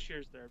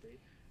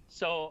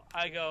 So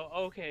I go,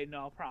 okay,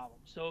 no problem.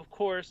 So of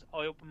course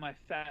I open my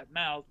fat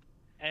mouth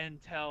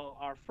and tell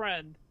our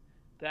friend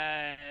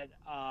that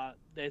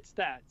it's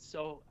that.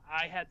 So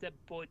I had to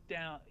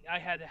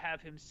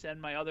have him send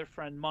my other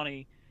friend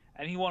money,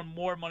 and he won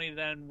more money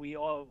than we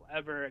all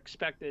ever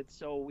expected.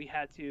 So we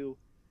had to,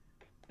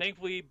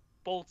 thankfully,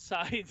 both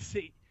sides.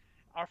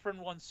 Our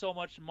friend won so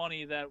much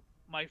money that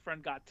my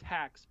friend got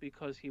taxed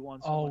because he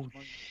won so much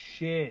money. Oh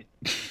shit!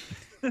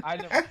 I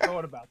never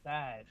thought about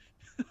that.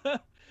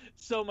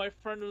 So my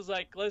friend was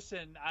like,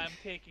 listen, I'm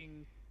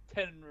taking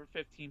 10 or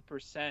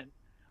 15%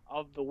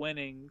 of the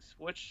winnings,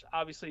 which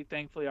obviously,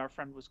 thankfully, our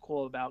friend was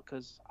cool about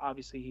because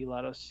obviously he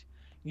let us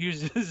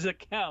use his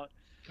account.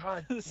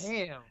 God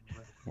damn.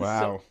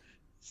 Wow.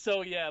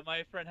 So yeah,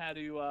 my friend had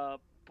to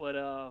put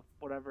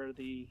whatever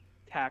the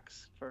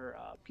tax for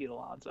Pete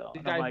Alonso. The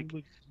guy who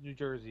lives in New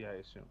Jersey, I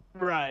assume.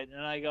 Right,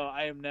 and I go,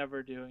 I am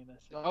never doing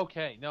this again.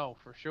 Okay, no,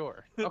 for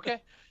sure.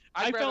 Okay.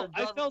 I felt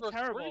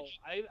terrible.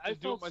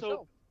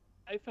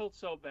 I felt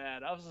so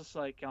bad. I was just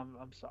like,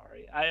 I'm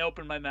sorry. I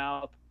opened my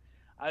mouth.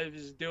 I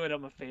was doing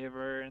him a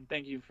favor, and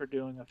thank you for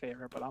doing a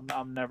favor, but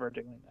I'm never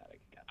doing that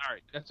again. All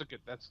right, that's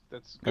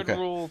good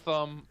rule of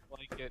thumb.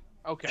 Like it.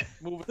 Okay,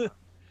 moving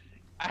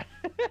on.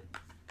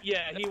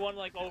 Yeah, he won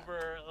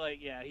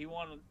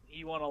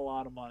he won a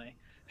lot of money.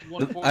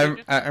 I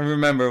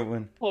remember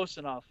when close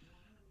enough.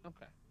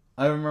 Okay.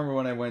 I remember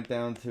when I went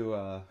down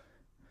to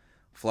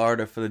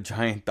Florida for the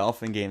Giant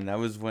Dolphin game. That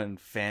was when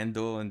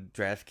FanDuel and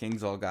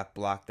DraftKings all got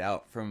blocked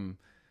out from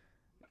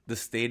the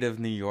state of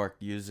New York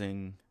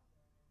using,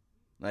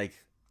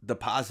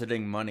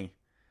 depositing money.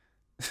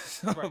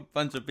 So a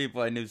bunch of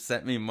people I knew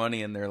sent me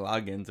money in their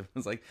logins. It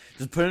was like,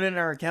 just put it in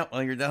our account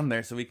while you're down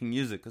there so we can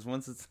use it. Because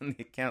once it's in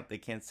the account, they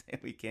can't say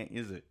we can't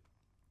use it.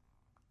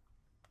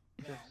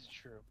 That's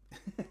true.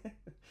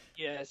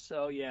 Yeah,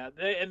 so yeah,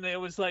 it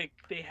was like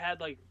they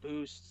had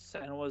boosts,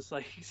 and it was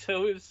so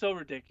it was so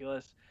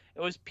ridiculous.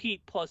 It was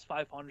Pete plus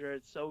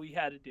 500, so we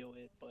had to do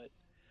it. But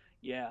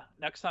yeah,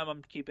 next time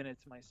I'm keeping it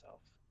to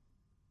myself.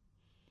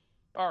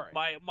 All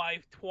right. My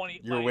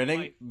 20. You're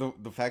winning the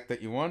fact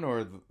that you won,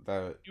 or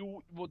the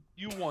you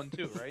won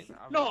too, right?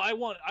 No, I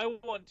won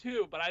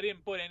too, but I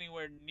didn't put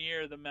anywhere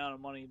near the amount of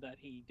money that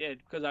he did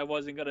because I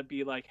wasn't gonna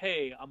be like,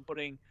 hey, I'm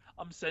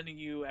sending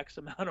you X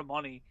amount of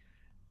money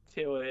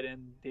to it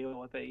and deal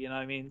with it. You know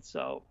what I mean?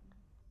 So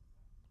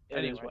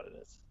it is what it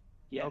is.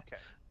 Yeah. Okay.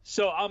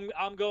 So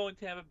I'm going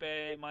Tampa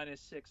Bay minus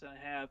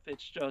 6.5.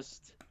 It's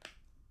just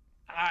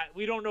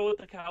we don't know what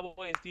the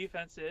Cowboys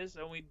defense is,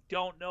 and we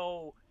don't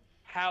know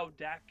how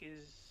Dak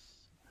is.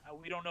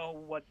 We don't know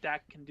what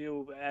Dak can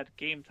do at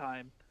game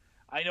time.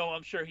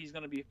 I'm sure he's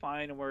going to be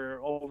fine, and we're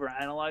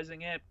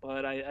over-analyzing it,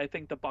 but I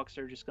think the Bucs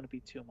are just going to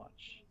be too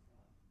much.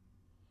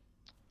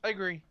 I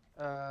agree.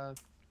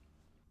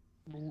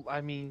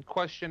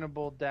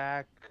 Questionable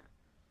Dak,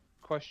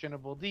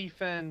 questionable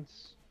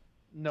defense.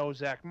 no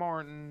Zach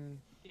Martin.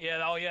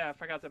 Yeah. Oh yeah. I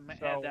forgot to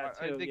add that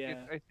too.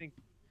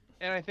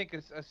 I think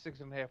it's a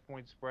 6.5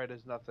 point spread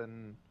is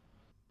nothing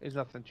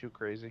too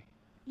crazy.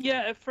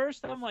 Yeah. At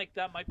first, I'm like,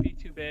 that might be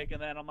too big,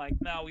 and then I'm like,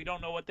 no, we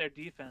don't know what their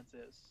defense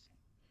is.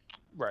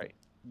 Right.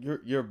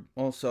 You're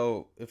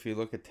also, if you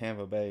look at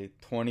Tampa Bay,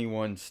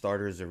 21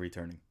 starters are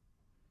returning.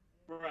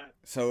 Right.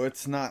 So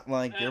it's not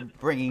like you're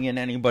bringing in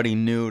anybody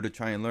new to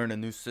try and learn a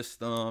new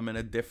system and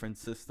a different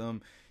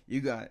system.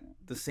 You got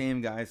the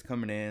same guys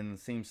coming in, the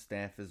same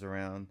staff is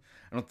around.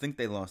 I don't think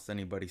they lost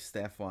anybody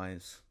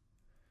staff-wise.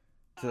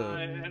 I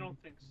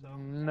don't think so.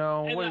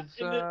 No,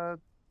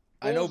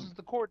 I know is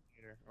the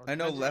coordinator. I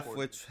know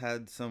Leftwich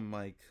had some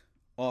like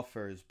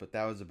offers, but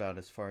that was about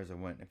as far as it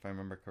went, if I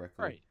remember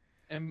correctly. Right.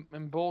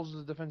 And Bowles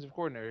is the defensive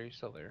coordinator. He's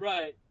still there.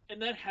 Right.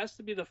 And that has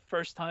to be the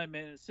first time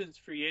since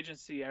free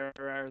agency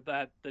era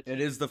that the team It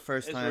is the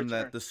first time returned.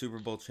 that the Super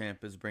Bowl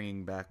champ is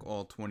bringing back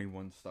all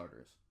 21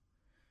 starters.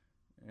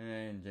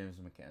 And James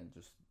McCann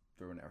just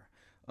threw an error.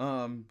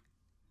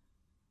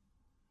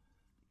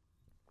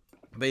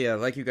 But yeah,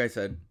 like you guys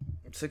said,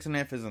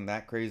 6.5 isn't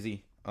that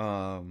crazy.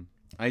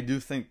 I do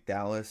think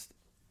Dallas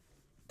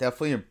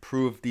definitely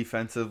improved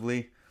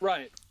defensively.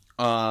 Right.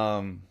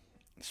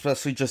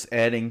 Especially just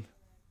adding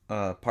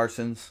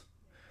Parsons.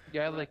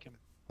 Yeah, I like him.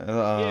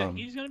 Yeah,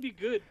 he's gonna be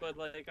good, but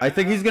like I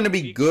think he's gonna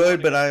be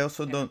good, but I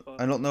also don't.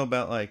 Tampa. I don't know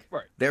about like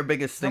Right. their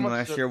biggest thing How much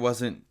last the- year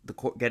wasn't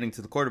getting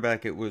to the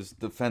quarterback; it was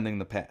defending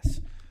the pass.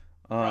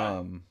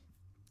 Right.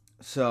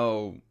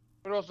 So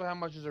But also, how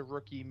much is a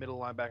rookie middle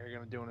linebacker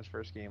going to do in his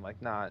first game?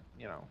 Like, not,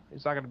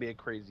 it's not going to be a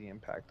crazy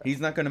impact. he's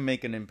not going to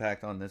make an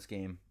impact on this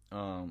game.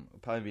 It'll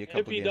probably be a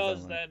couple. If he games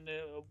does, online.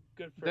 then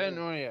good for Then,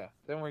 him.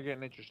 then we're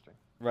getting interesting.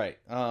 Right.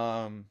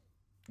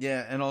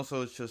 Yeah, and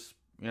also it's just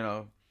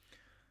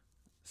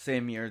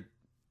same year,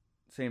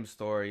 same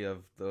story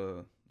of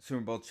the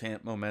Super Bowl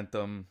champ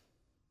momentum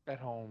At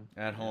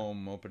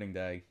home. opening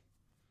day,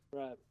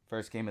 Right.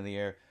 first game of the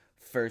year,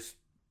 first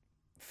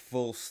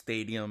full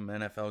stadium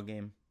NFL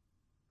game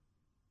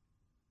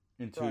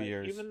in 2 Right.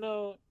 years. Even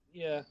though,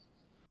 yeah.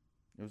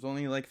 It was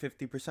only like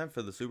 50%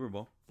 for the Super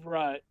Bowl.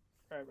 Right.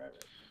 Right.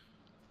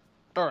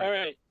 All right. All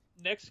right.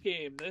 Next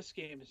game. This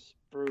game is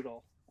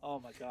brutal. Oh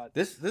my god.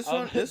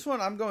 This one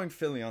I'm going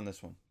Philly on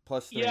this one.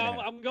 Plus 3.5. Yeah,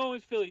 I'm going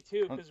with Philly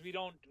too because we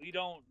don't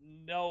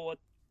know what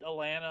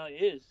Atlanta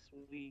is.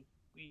 We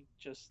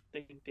just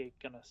think they're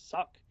gonna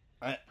suck.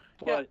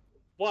 But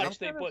watch,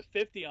 they put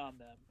 50 on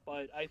them.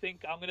 But I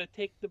think I'm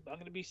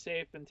gonna be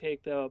safe and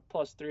take the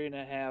plus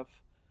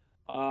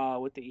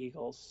 3.5 with the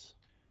Eagles.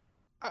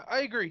 I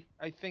agree.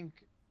 I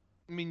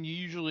mean,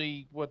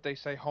 usually what they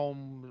say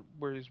home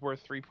is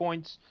worth 3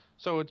 points.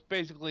 So it's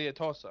basically a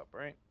toss-up,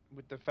 right?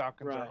 With the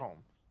Falcons Right. at home.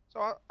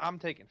 So I'm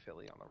taking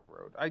Philly on the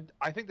road.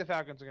 I think the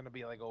Falcons are going to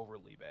be like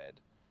overly bad,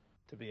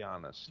 to be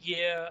honest.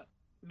 Yeah,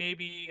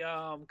 maybe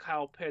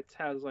Kyle Pitts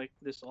has like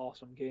this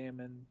awesome game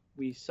and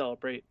we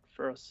celebrate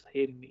for us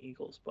hating the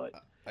Eagles, but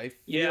I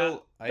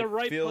feel yeah, the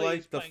right feel play like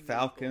is the playing the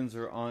Falcons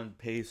are on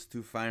pace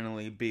to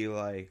finally be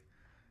like,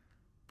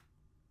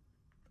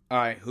 all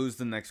right, who's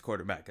the next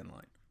quarterback in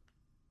line?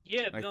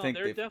 yeah, I no, think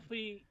they're they've-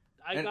 definitely.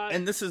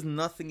 And this is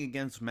nothing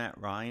against Matt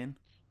Ryan.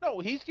 No,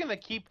 he's going to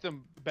keep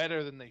them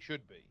better than they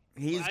should be.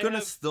 He's I going to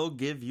have- still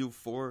give you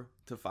 4,000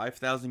 to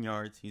 5,000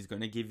 yards. He's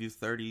going to give you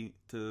 30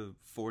 to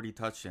 40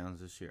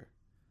 touchdowns this year.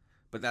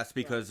 But that's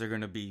because they're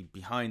going to be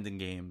behind in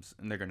games,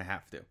 and they're going to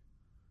have to.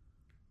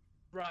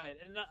 Right,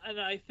 and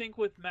I think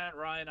with Matt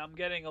Ryan, I'm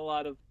getting a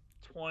lot of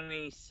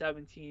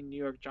 2017 New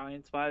York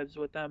Giants vibes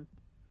with them.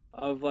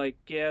 Of like,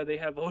 yeah, they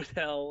have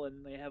Odell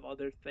and they have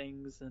other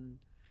things and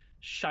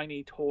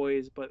shiny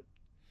toys, but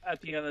at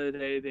the end of the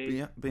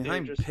day,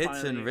 Behind just Pitts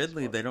finally and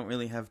Ridley, explode. they don't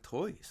really have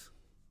toys.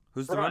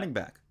 Who's the Right. running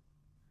back?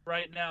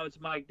 Right now, it's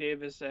Mike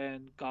Davis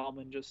and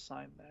Gallman just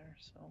signed there.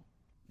 So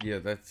Yeah,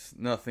 that's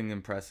nothing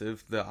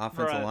impressive. The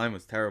offensive Right. line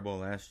was terrible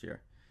last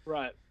year.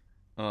 right,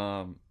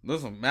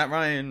 Listen, Matt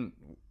Ryan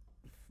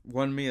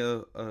won me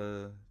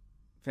a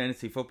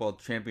fantasy football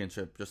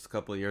championship just a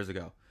couple of years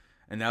ago,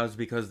 and that was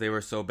because they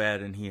were so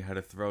bad and he had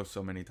to throw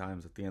so many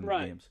times at the end of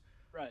Right. the games.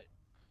 right.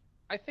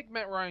 I think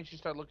Matt Ryan should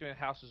start looking at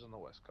houses on the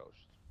West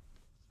Coast.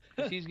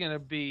 'Cause he's going to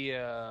be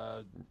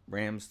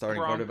Rams starting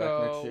Bronco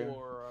quarterback next year.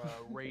 or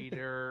a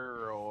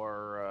Raider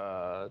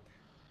or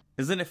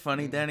Isn't it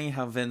funny, Danny,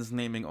 how Vin's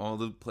naming all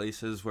the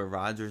places where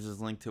Rodgers is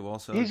linked to?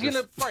 Also, he's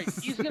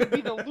just- he's gonna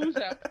be the lose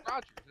out for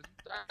Rodgers.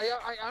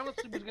 I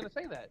honestly was gonna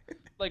say that.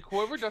 Like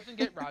whoever doesn't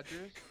get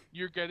Rodgers,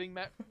 you're getting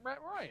Matt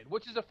Ryan,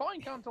 which is a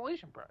fine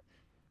consolation prize.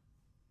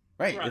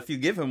 right. Right. If you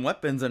give him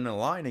weapons in the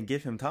line and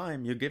give him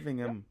time, you're giving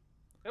him.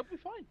 It'll be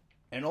fine.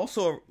 And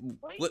also,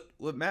 Right.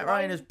 what Matt Ryan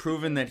Ryan has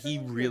proven that he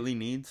really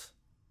needs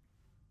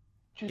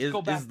Just is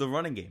go back. the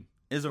running game.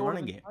 Is a go to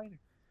running the game. Niners.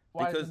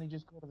 Why Because- doesn't he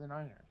just go to the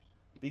Niners?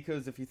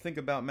 Because if you think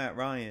about Matt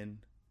Ryan,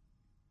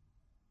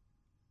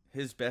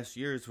 his best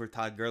years were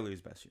Todd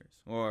Gurley's best years,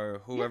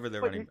 or whoever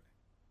they're but running back.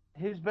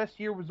 His best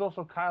year was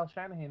also Kyle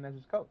Shanahan as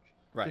his coach.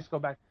 Right. Just go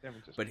back to San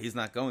Francisco. But he's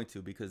not going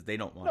to because they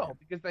don't want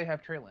because they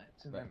have Trey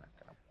Lance, and Right. they're not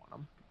gonna want him.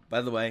 him.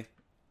 By the way,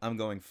 I'm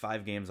going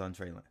 5 games on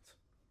Trey Lance.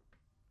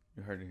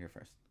 You heard it here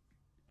first.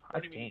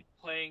 What do you mean?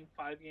 Playing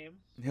 5 games?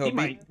 He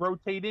might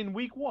rotate in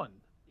week 1.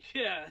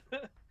 Yeah.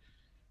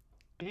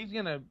 He's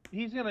gonna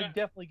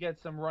definitely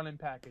get some running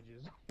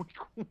packages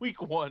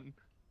week 1.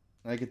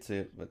 I could see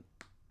it, but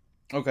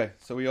okay.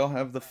 So we all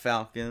have the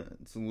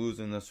Falcons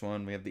losing this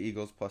one. We have the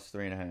Eagles plus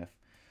 3.5.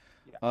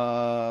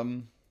 Yeah.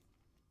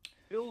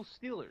 Bills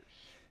Steelers.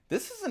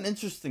 This is an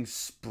interesting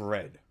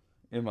spread,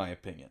 in my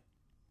opinion.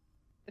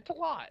 It's a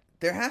lot.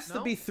 There has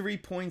to be 3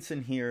 points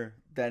in here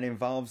that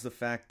involves the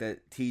fact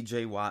that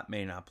T.J. Watt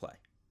may not play,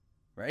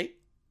 right?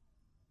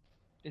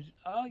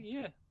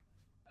 Yeah.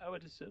 I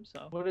would assume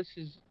so. What is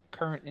his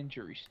current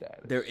injury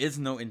status? There is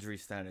no injury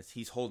status.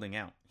 He's holding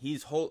out.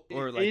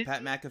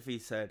 Pat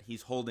McAfee said,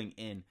 he's holding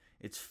in.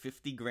 It's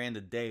 $50,000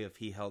 a day if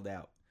he held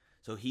out.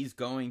 So he's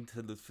going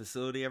to the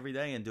facility every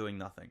day and doing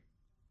nothing.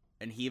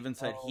 And he even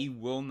said he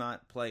will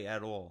not play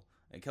at all.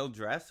 Like, he'll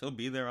dress, he'll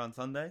be there on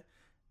Sunday,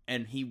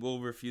 and he will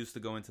refuse to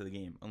go into the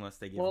game unless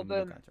they give him a new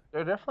contract.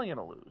 They're definitely going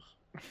to lose.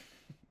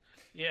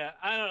 Yeah,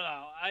 I don't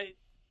know.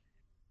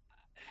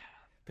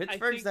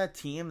 Pittsburgh's that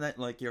team that,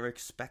 like, you're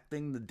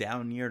expecting the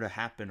down year to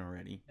happen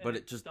already, but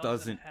it just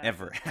doesn't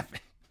ever happen.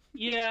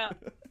 Yeah,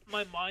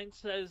 my mind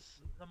says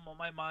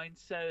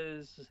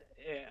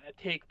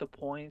take the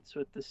points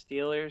with the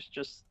Steelers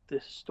just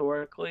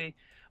historically,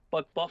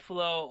 but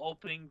Buffalo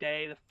opening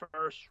day, the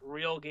first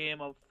real game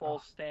of full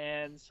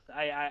stands.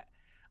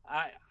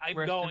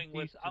 I'm going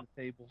with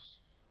tables.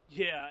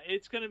 Yeah,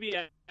 it's going to be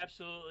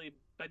absolutely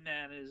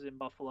bananas in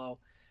Buffalo.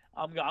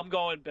 I'm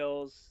going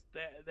Bills.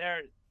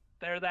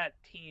 They're that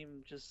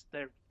team. Just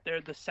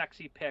they're the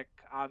sexy pick,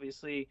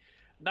 obviously,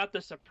 not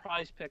the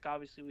surprise pick.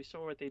 Obviously, we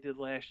saw what they did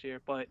last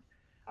year, but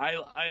I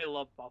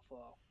love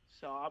Buffalo,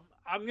 so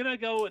I'm gonna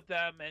go with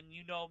them. And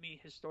you know me,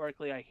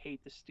 historically, I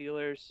hate the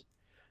Steelers,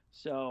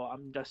 so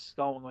I'm just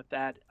going with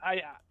that.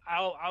 I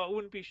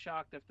wouldn't be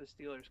shocked if the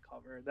Steelers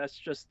cover. That's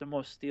just the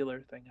most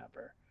Steeler thing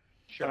ever.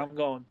 Sure, but I'm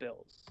going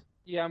Bills.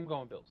 Yeah, I'm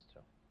going Bills too.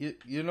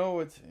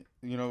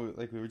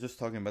 Like we were just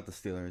talking about the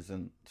Steelers,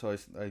 and so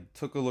I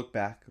took a look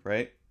back,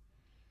 right?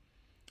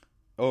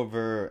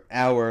 Over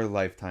our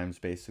lifetimes,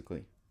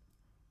 basically.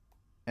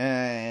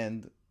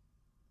 And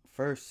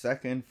first,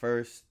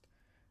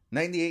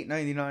 98,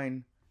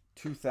 99,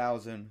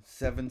 2000,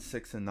 7,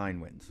 6, and 9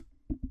 wins.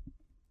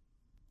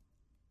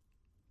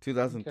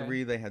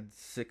 2003, They had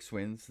 6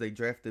 wins. They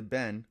drafted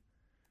Ben.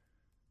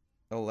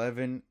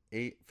 11,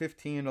 8,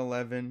 15,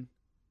 11,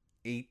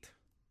 8.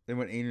 They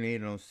went 8-8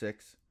 in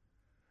 06.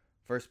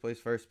 First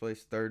place,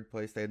 third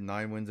place. They had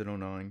 9 wins in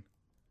 09.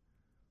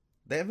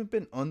 They haven't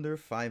been under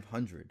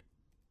 500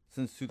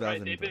 since 2003.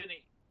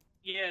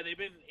 Right, they've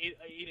been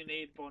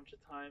 8-8 a bunch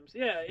of times.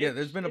 Yeah,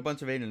 there's been a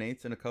bunch of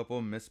 8-8s and a couple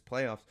of missed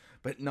playoffs,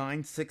 but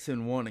 9, 6,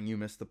 and 1, and you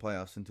missed the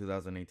playoffs in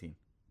 2018.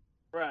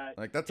 Right,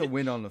 like that's a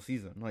win on the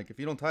season. Like if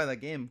you don't tie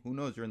that game, who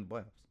knows? You're in the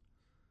playoffs.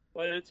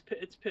 But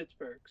it's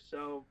Pittsburgh,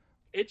 so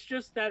it's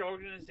just that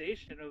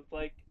organization of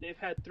like they've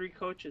had 3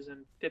 coaches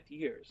in 50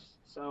 years,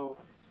 so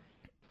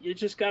you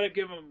just got to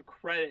give them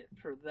credit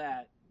for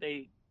that.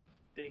 They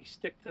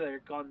stick to their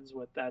guns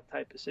with that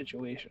type of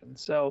situation.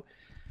 So.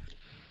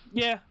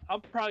 Yeah,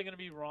 I'm probably going to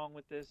be wrong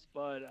with this,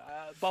 but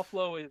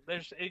Buffalo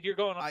you're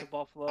going up to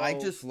Buffalo. I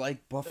just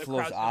like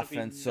Buffalo's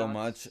offense so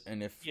much,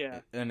 and if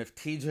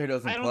TJ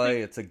doesn't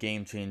play, it's a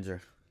game changer.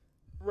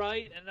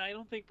 Right, and I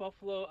don't think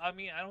Buffalo. I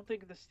don't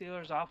think the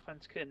Steelers'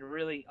 offense can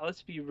really.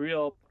 Let's be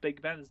real,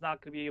 Big Ben's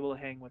not going to be able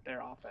to hang with their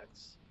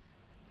offense.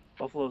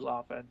 Buffalo's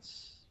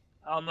offense,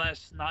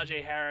 unless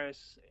Najee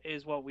Harris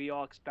is what we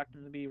all expect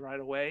him to be right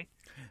away.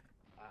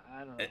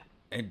 I don't know.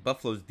 And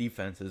Buffalo's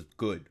defense is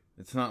good.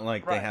 It's not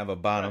like they have a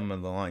bottom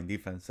of the line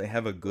defense. They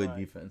have a good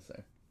defense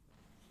there.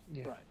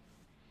 Yeah.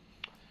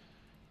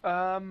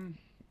 Right.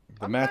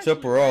 The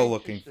matchup we're all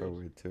looking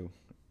forward to.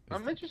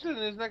 I'm interested in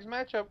this next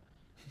matchup.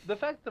 The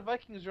fact the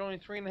Vikings are only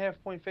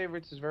 3.5-point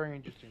favorites is very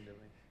interesting to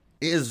me.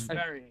 Is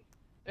very.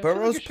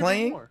 Burrow's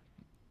playing?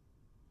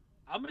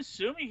 I'm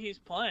assuming he's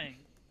playing.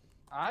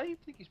 I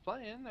think he's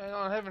playing.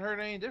 I haven't heard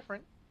any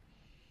different.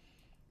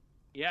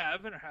 Yeah, I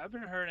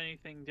haven't heard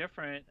anything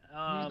different.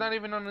 He's not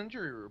even on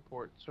injury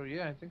report, so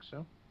yeah, I think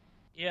so.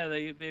 Yeah,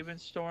 they've been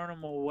storing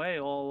him away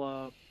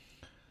all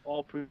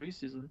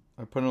preseason.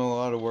 I put in a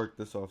lot of work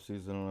this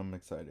offseason, and I'm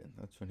excited.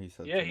 That's what he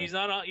said. Yeah, he's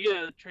not on.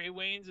 Yeah, Trey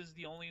Waynes is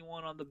the only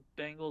one on the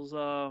Bengals.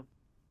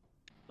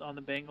 On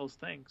the Bengals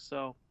thing.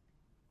 So.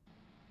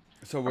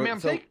 I'm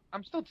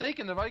still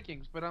taking the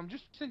Vikings, but I'm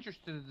just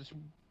interested if the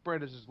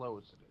spread is as low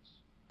as it is.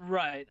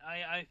 Right,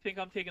 I think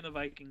I'm taking the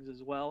Vikings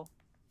as well.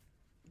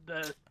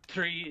 The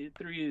 3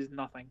 is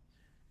nothing.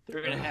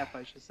 3.5,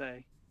 I should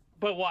say.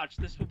 But watch,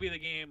 this will be the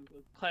game.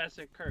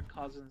 Classic Kirk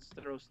Cousins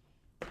throws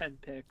 10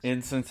 picks.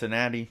 In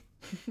Cincinnati.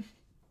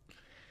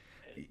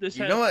 This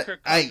has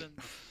Kirk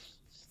Cousins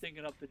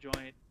stinking up the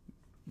joint.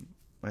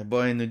 My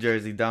boy in New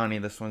Jersey, Donnie,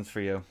 this one's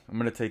for you. I'm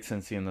going to take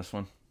Cincy in this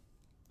one.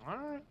 All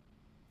right.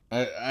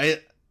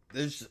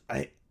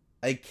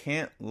 I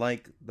can't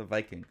like the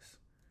Vikings.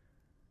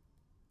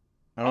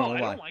 I don't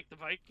know why. I don't like the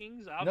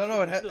Vikings.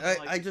 No,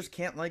 I just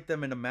can't like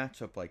them in a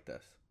matchup like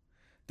this.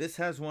 This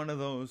has one of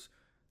those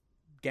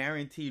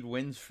guaranteed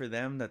wins for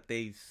them that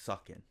they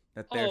suck in.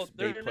 That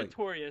They're play.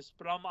 notorious,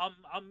 but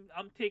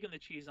I'm taking the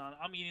cheese on.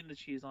 I'm eating the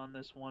cheese on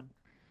this one.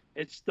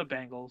 It's the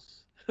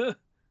Bengals.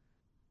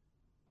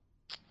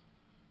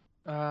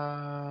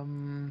 All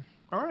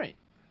right.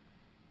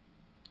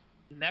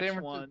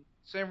 Next one.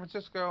 San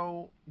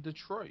Francisco,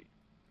 Detroit.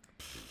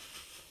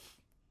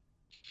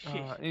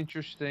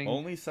 Interesting.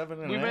 Only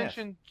 7.5. We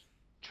mentioned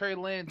Trey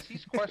Lance.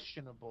 He's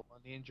questionable on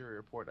the injury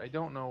report. I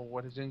don't know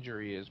what his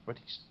injury is, but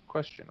he's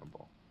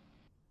questionable.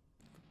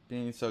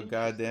 Being so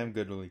goddamn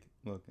good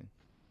looking.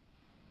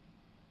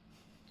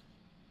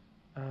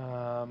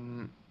 I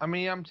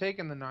mean, I'm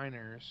taking the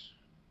Niners.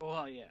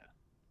 Well, yeah.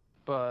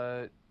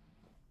 But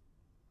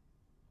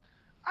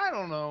I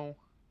don't know.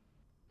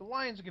 The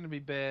Lions are going to be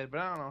bad, but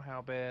I don't know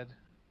how bad.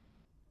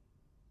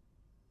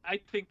 I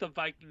think the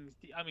Vikings,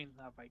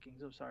 not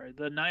Vikings, I'm sorry.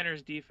 The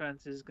Niners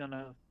defense is going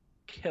to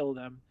kill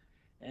them.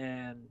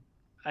 And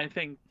I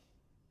think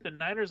the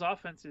Niners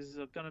offense is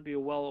going to be a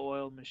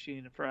well-oiled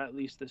machine for at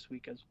least this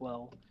week as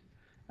well,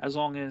 as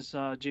long as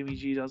Jimmy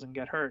G doesn't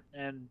get hurt.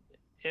 And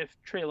if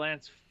Trey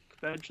Lance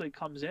eventually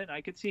comes in,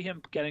 I could see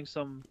him getting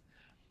some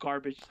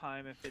garbage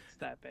time if it's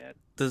that bad.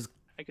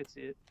 I could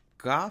see it.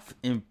 Goff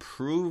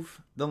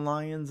improve the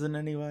Lions in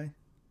any way?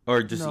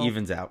 Or just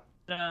evens out?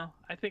 No,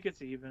 I think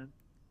it's even.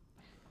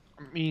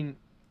 I mean,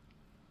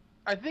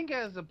 I think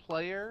as a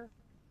player,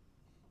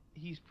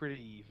 he's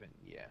pretty even,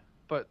 yeah.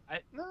 But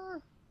it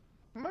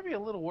might be a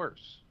little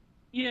worse.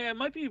 Yeah, it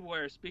might be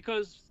worse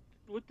because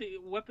with the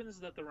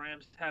weapons that the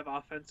Rams have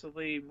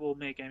offensively will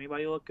make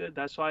anybody look good.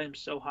 That's why I'm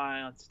so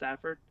high on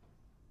Stafford.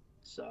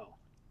 So.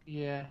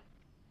 Yeah.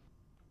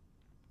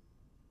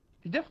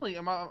 He definitely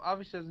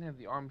obviously doesn't have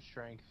the arm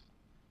strength.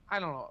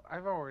 I don't know.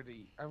 I've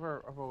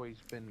always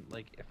been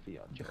like iffy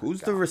on Jared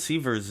Who's Goff. the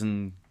receivers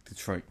in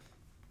Detroit?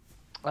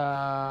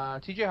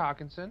 T.J.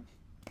 Hawkinson.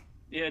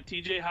 Yeah,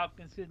 T.J.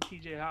 Hopkinson.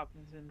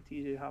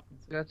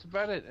 That's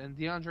about it. And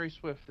DeAndre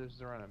Swift is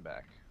the running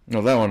back.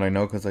 No, that one I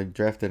know because I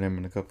drafted him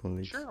in a couple of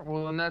leagues. Sure.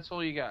 Well, then that's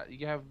all you got.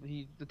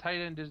 The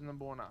tight end is the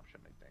number one option,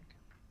 I think.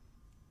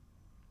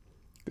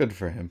 Good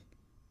for him.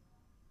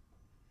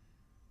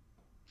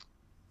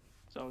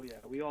 So, yeah,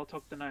 we all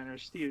took the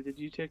Niners. Steve, did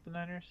you take the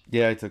Niners?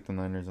 Yeah, I took the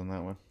Niners on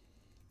that one.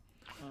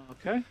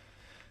 Okay.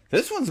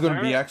 This one's going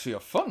to be actually a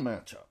fun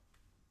matchup.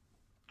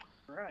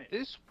 Right.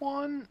 This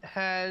one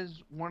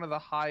has one of the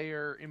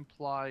higher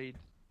implied,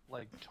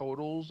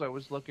 totals. I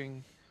was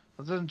listening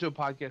to a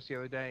podcast the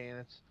other day, and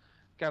it's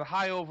got a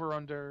high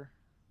over-under.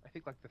 I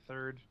think, the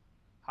third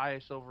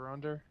highest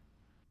over-under.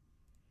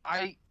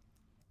 I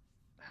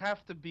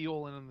have to be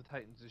all in on the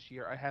Titans this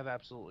year. I have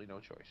absolutely no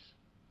choice.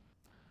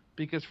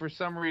 Because for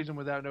some reason,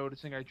 without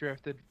noticing, I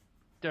drafted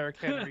Derrick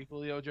Henry,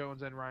 Julio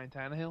Jones, and Ryan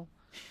Tannehill.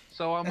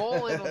 So I'm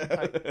all in on the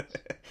Titans.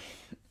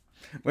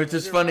 Which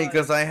is funny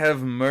because I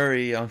have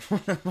Murray on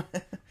one of my...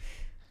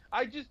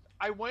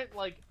 I went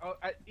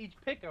at each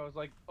pick, I was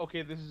like,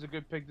 okay, this is a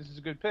good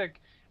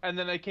pick, and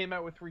then I came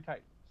out with 3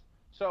 Titans.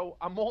 So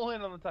I'm all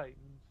in on the Titans.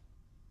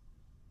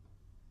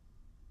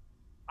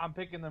 I'm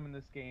picking them in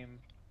this game.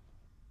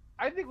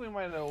 I think we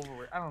might have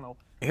over. I don't know.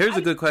 Here's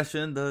a good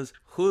question: does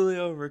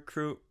Julio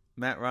recruit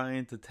Matt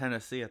Ryan to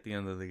Tennessee at the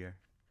end of the year?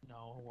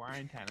 No,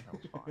 Ryan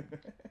Tannehill's fine.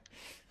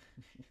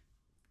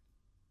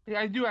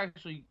 Yeah, I do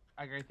actually.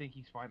 I think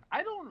he's fine.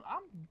 I'm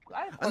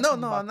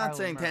not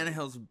saying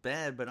Tannehill's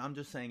bad, but I'm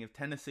just saying if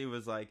Tennessee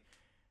was like,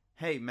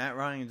 "Hey, Matt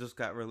Ryan just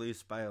got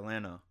released by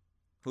Atlanta,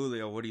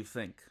 Julio, what do you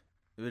think?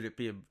 Would it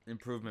be an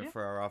improvement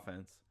for our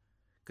offense?"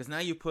 Because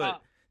now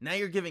now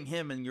you're giving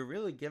him, and you're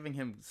really giving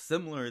him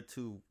similar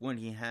to when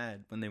he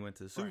had when they went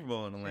to the Super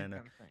Bowl in Atlanta.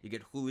 Kind of you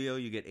get Julio,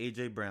 you get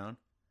AJ Brown,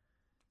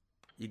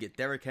 you get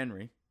Derrick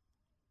Henry.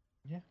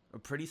 Yeah, a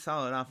pretty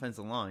solid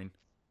offensive line.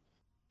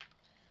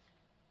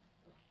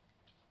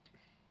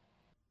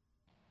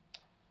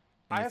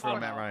 I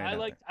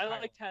like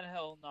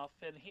Tannehill enough,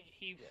 and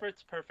he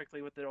fits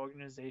perfectly with the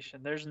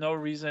organization. There's no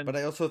reason. But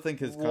I also think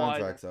his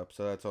contract's up,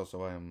 so that's also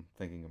why I'm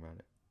thinking about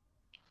it.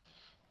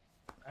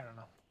 I don't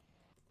know.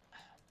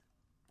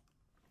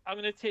 I'm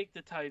gonna take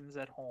the Titans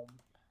at home.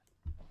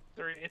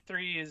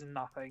 3 is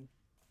nothing.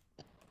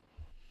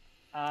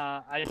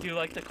 I do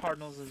like the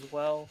Cardinals as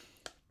well.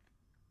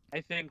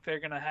 I think they're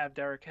gonna have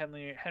Derrick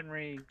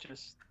Henry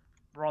just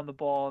run the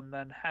ball, and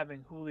then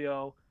having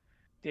Julio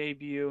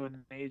debut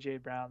and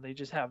AJ Brown, they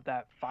just have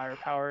that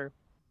firepower.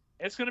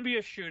 It's going to be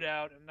a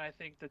shootout, and I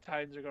think the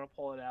Titans are going to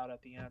pull it out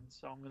at the end.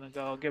 So I'm going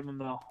to give them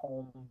the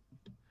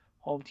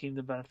home team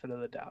the benefit of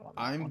the doubt.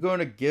 I'm going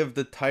to give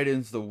the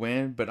Titans the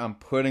win, but I'm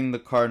putting the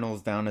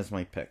Cardinals down as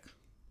my pick.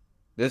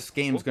 This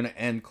game's going to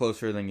end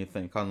closer than you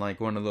think on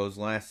one of those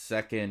last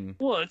second.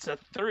 Well, it's a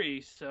 3,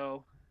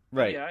 so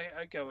right. Yeah,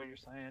 I get what you're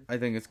saying. I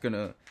think it's going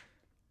to.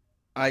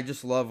 I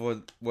just love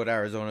what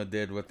Arizona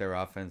did with their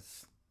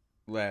offense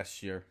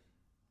last year.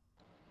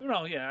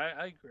 No, yeah,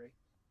 I agree.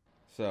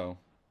 So,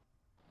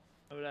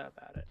 no doubt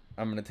about it.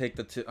 I'm gonna take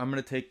the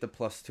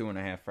plus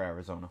 2.5 for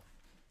Arizona.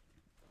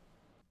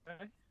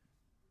 Okay.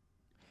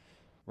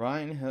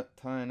 Ryan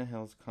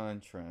Tannehill's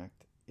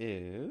contract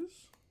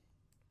is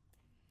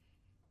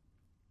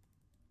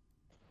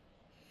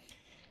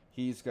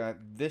He's got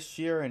this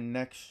year and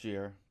next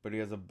year, but he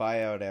has a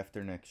buyout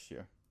after next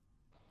year.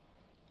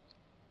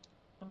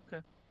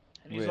 Okay.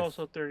 And he's With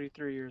also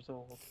 33 years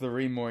old.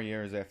 3 more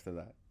years after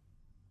that.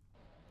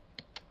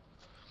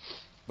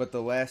 But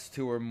the last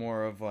 2 are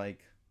more of like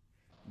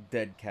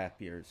dead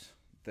cap years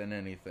than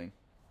anything.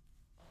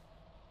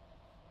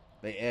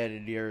 They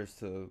added years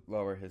to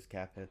lower his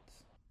cap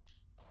hits.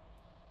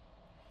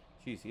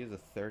 Jeez, he has a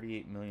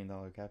 $38 million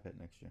cap hit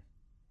next year.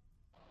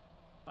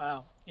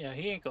 Wow. Yeah,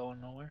 he ain't going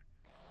nowhere.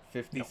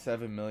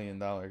 $57 million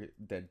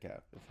dead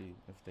cap if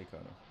they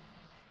cut him.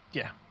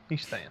 Yeah,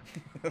 he's staying.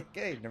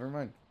 Okay, never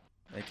mind.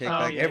 I take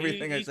back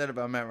everything I said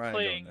about Matt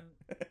Ryan.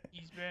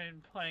 He's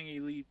been playing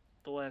elite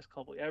the last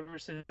couple ever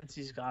since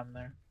he's gotten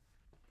there.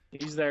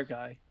 He's their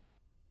guy.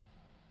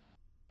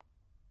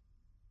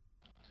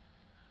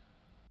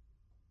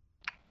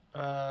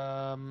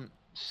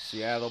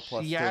 Seattle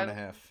plus Seattle,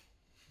 2.5.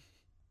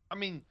 I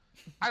mean,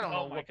 I don't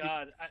know. Oh my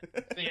God.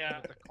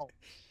 Yeah. The Colts.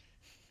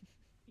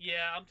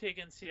 Yeah, I'm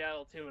taking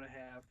Seattle 2.5.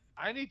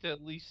 I need to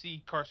at least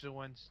see Carson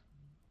Wentz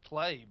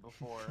play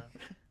before.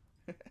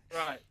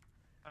 Right.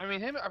 I mean,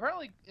 him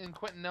apparently, and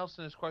Quentin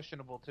Nelson is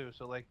questionable too.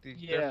 So like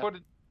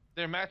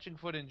their matching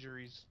foot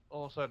injuries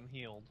all of a sudden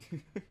healed.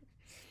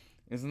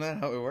 Isn't that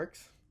how it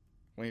works?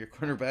 When your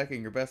quarterback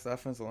and your best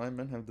offensive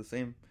lineman have the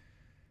same.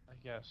 I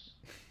guess.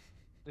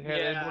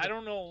 I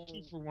don't know.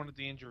 For one of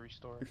the injury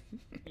stories.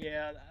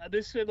 Yeah,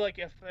 this could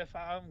if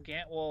I'm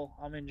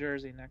I'm in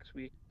Jersey next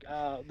week,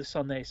 the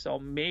Sunday. So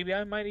maybe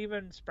I might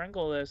even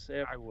sprinkle this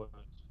if I would.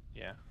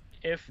 Yeah.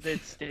 If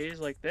it stays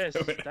like this,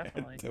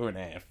 definitely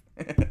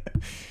 2.5.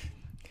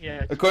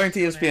 Yeah. According to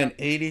ESPN,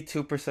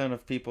 82%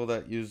 of people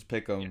that use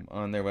Pick'em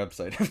on their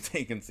website have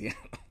taken Seattle.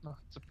 Not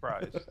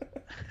surprised.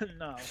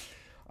 No.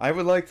 I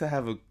would like to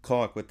have a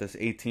talk with this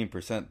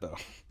 18% though.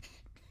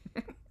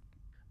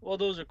 Well,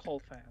 those are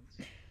Colt fans.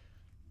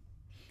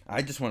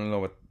 I just want to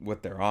know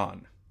what they're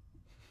on.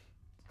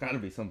 It's got to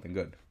be something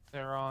good.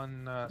 They're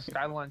on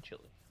Skyline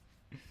Chili.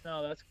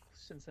 No, that's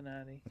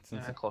Cincinnati.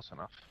 Close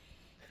enough.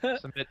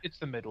 It's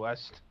the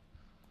Midwest.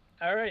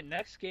 All right,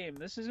 next game.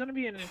 This is going to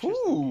be an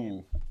interesting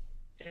game.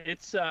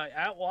 It's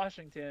at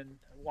Washington.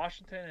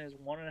 Washington is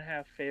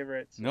 1.5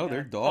 favorites. No,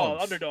 they're dogs.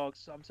 Oh,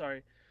 underdogs. I'm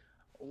sorry.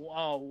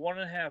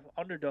 1.5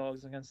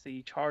 underdogs against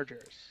the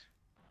Chargers.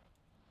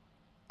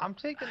 I'm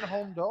taking the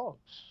home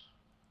dogs.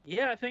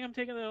 Yeah, I think I'm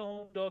taking the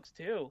home dogs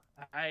too.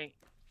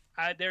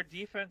 Their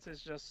defense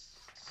is just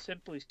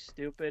simply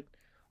stupid.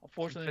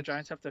 Unfortunately, the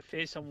Giants have to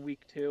face them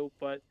week 2,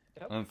 but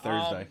on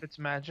Thursday. It's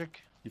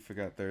magic. You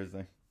forgot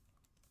Thursday.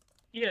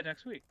 Yeah,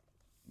 next week.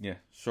 Yeah,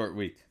 short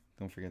week.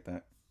 Don't forget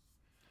that.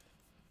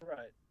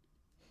 Right.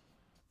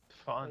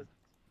 Fun.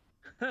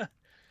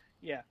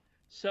 Yeah.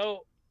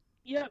 So,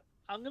 yeah,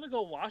 I'm gonna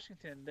go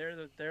Washington. They're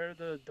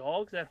the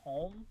dogs at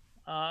home.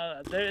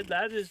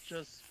 That is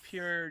just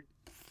pure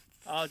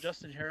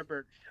Justin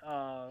Herbert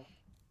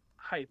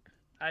hype,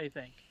 I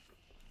think.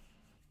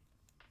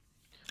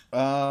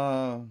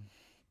 I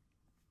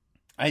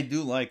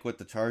do like what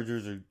the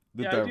Chargers are.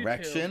 The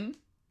direction.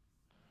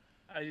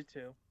 I do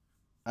too.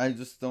 I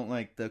just don't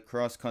like the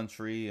cross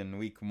country in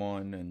week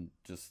 1, and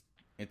just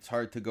it's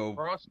hard to go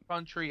cross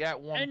country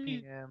at 1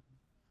 p.m.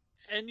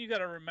 And you got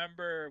to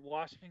remember,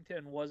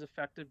 Washington was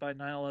affected by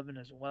 9/11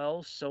 as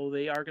well, so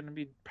they are going to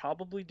be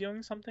probably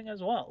doing something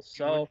as well.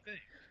 So,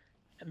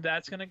 and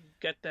that's going to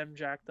get them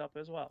jacked up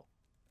as well.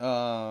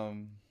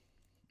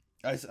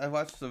 I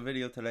watched the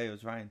video today. It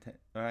was Ryan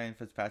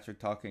Fitzpatrick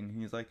talking.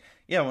 He's like,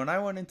 "Yeah, when I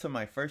went into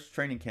my first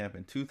training camp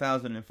in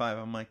 2005,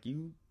 I'm like,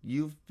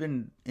 you've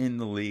been in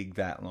the league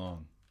that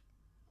long."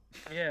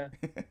 Yeah,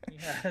 he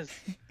has.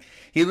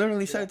 He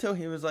literally said it too.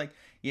 He was like,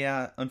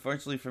 "Yeah,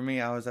 unfortunately for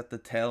me, I was at the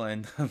tail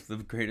end of the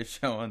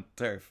greatest show on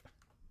turf."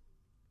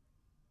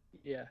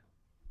 Yeah.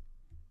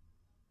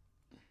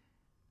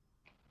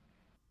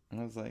 And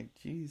I was like,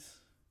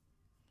 "Jeez."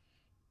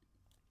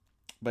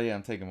 But yeah,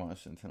 I'm taking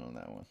Washington on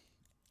that one.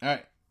 All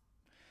right.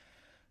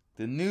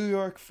 The New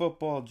York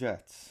Football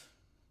Jets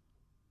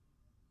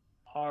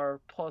are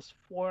plus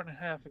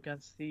 4.5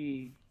 against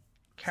the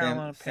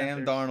Carolina Panthers.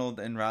 Sam Darnold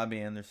and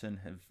Robbie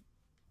Anderson have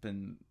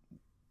been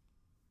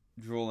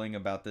drooling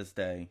about this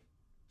day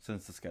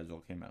since the schedule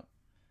came out.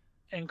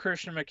 And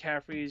Christian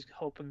McCaffrey's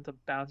hoping to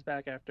bounce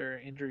back after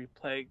injury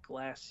plague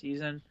last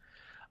season.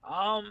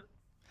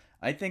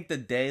 I think the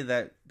day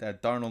that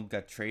Darnold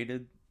got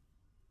traded,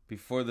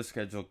 before the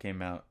schedule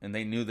came out, and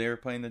they knew they were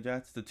playing the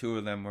Jets, the two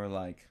of them were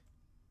like,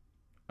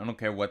 I don't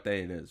care what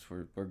day it is,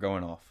 we're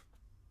going off.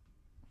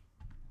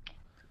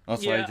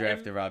 Also, I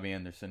drafted Robbie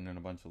Anderson in a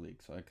bunch of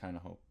leagues, so I kind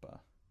of hope...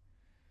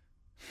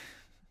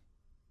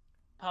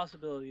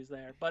 possibilities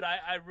there. But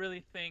I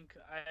really think...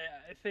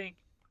 I think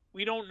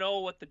we don't know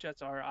what the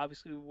Jets are.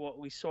 Obviously, what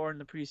we saw in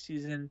the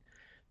preseason,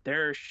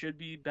 there should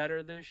be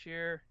better this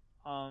year.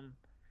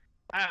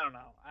 I don't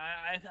know.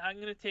 I'm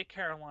going to take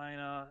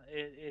Carolina.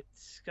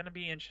 It's going to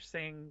be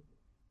interesting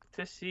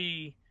to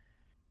see.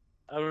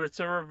 It's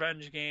a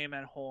revenge game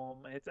at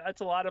home.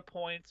 It's a lot of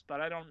points,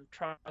 but I don't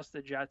trust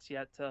the Jets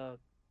yet to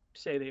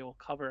say they will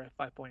cover at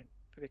 5-point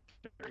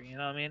victory. You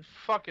know what I mean?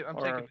 Fuck it, I'm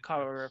Or taking a the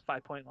cover, Jets.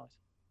 5-point loss.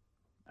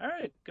 All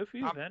right, good for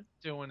you, I'm man.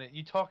 doing it.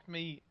 You talked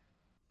me.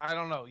 I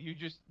don't know.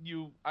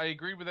 I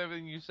agree with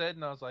everything you said,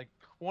 and I was like,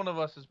 we're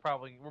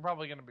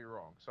probably gonna be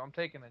wrong. So I'm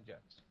taking the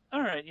Jets.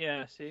 All right,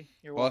 yeah. See,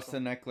 you're welcome.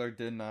 Austin Eckler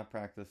did not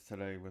practice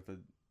today with a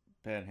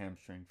bad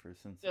hamstring for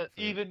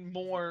Even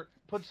more,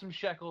 put some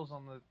shekels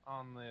on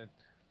the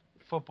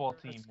football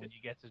team when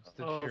you get to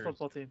the jersey.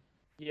 Football team.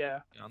 Yeah.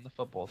 On the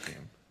football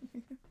team.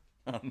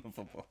 on the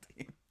football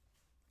team.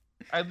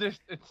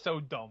 It's so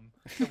dumb.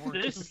 That we're 2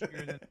 years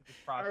into this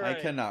process. I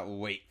cannot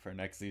wait for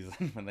next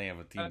season when they have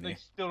a team And they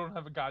still don't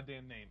have a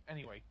goddamn name.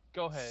 Anyway,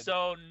 go ahead.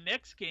 So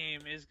next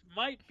game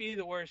might be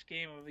the worst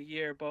game of the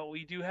year, but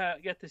we do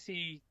get to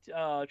see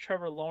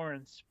Trevor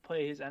Lawrence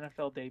play his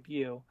NFL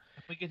debut.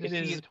 We get to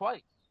see it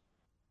twice.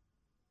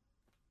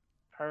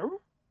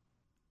 Who?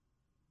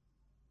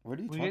 What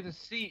are you We talking? get to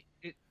see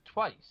it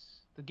twice.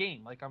 The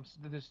game,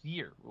 this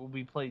year, will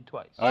be played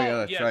twice. Oh yeah,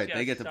 that's yes, right. yes,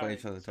 They get to play sorry,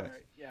 each other twice.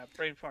 sorry. Yeah,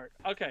 brain fart.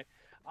 Okay.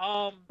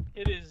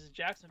 It is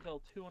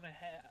Jacksonville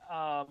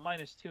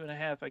minus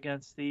 2.5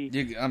 against the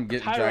I'm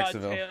getting Tyrod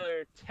Jacksonville.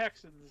 Taylor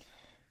Texans.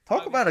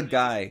 Talk about a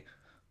guy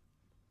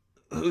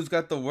who's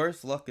got the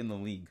worst luck in the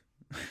league.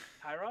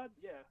 Tyrod,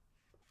 yeah.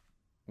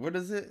 What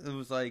is it? It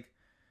was like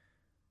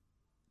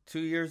 2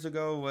 years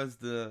ago was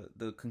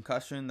the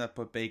concussion that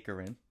put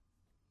Baker in.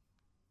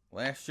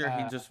 Last year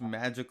he just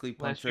magically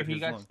punctured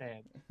his lung.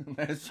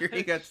 Last year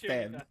he got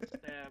stabbed.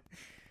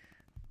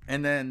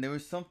 And then there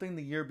was something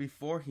the year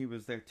before he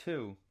was there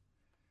too.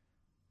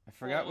 I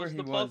forgot where he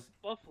was.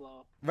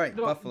 Buffalo. Right,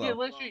 No, Buffalo. Yeah,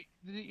 last year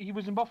he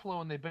was in Buffalo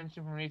and they benched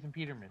him from Nathan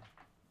Peterman.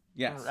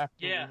 Yes.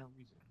 Yeah.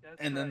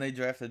 And then they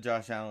drafted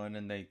Josh Allen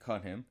and they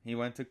cut him. He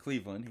went to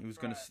Cleveland.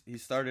 He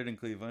started in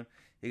Cleveland.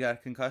 He got a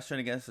concussion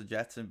against the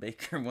Jets and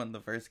Baker won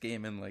the first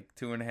game in like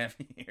 2.5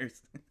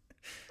 years.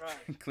 Right.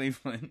 in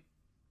Cleveland.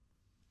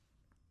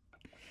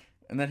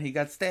 And then he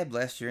got stabbed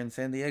last year in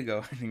San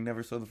Diego and he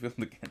never saw the field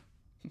again.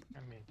 I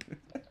mean,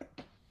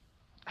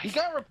 he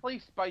got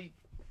replaced by,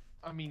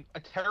 a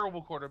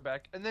terrible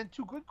quarterback and then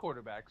 2 good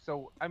quarterbacks.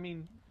 So,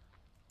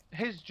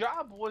 his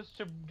job was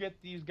to get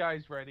these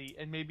guys ready,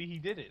 and maybe he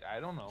did it. I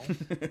don't know.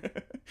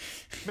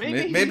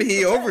 Maybe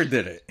he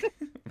overdid it.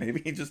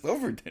 Maybe he just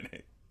overdid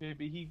it.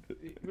 Maybe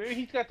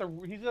he's got to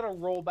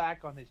roll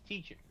back on his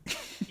teaching.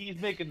 He's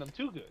making them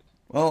too good.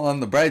 Well, on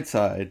the bright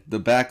side, the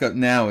backup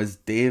now is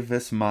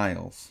Davis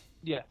Miles.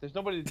 Yeah, there's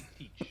nobody to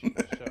teach.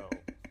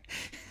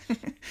 So,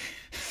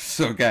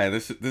 so guy,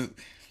 this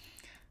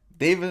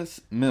Davis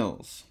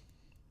Mills,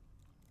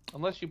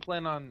 unless you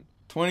plan on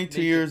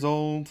 22 years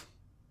old.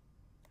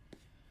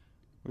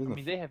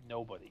 They have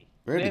nobody.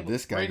 Where did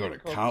this guy go to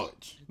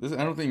college? I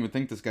don't even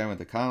think this guy went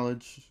to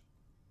college.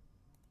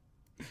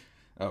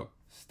 Oh,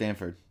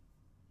 Stanford.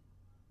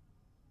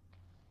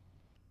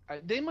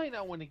 They might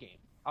not win a game.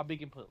 I'll be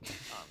completely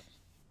honest.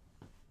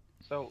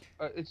 So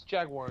it's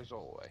Jaguars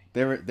all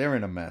the way. They're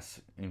in a mess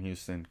in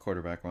Houston,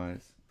 quarterback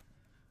wise.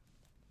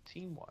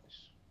 Team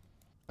wise.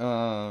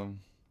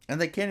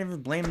 And they can't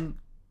even blame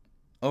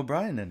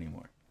O'Brien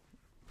anymore.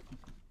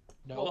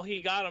 No. Well,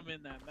 he got him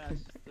in that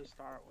mess to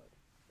start with.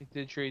 He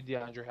did trade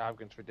DeAndre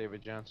Hopkins for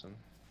David Johnson.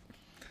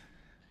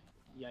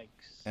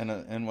 Yikes.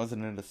 And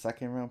wasn't it a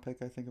second round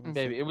pick? I think it was.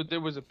 Maybe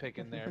there was a pick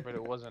in there, but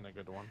it wasn't a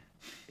good one.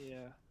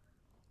 Yeah.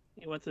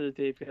 He went to the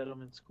Dave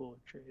Gettleman School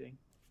of Trading.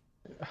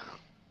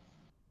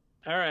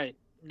 All right,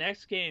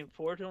 next game,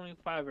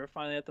 425. We're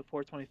finally at the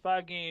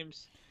 425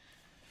 games.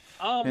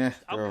 I'm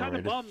kind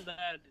of bummed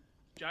that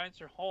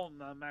Giants are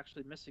home. I'm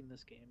actually missing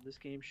this game. This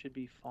game should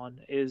be fun.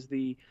 Is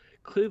the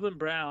Cleveland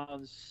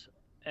Browns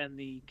and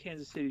the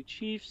Kansas City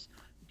Chiefs.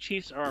 The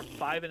Chiefs are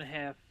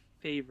 5.5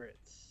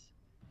 favorites.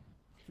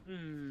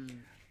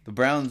 The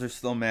Browns are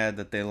still mad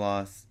that they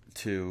lost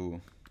to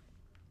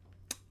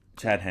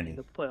Chad Henne.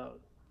 The playoff.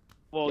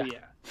 Well,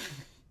 yeah.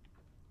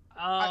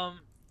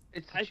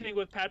 I think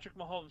with Patrick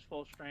Mahomes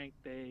full strength,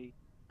 the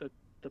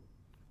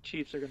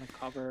Chiefs are going to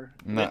cover.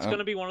 It's going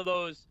to be one of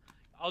those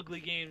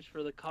ugly games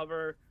for the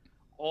cover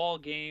all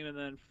game, and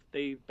then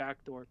they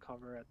backdoor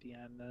cover at the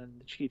end, and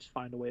the Chiefs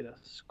find a way to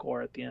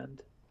score at the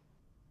end.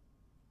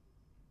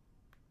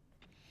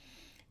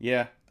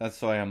 Yeah, that's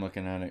the way I'm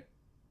looking at it.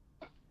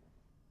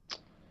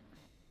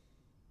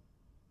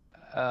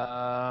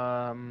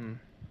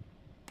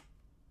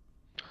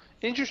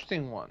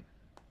 Interesting one.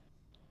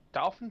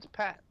 Dolphins,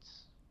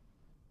 Pats.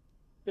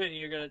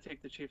 You're going to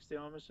take the Chiefs too,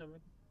 I'm assuming?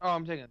 Oh,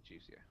 I'm taking the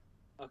Chiefs,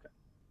 yeah. Okay.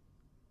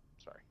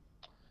 Sorry.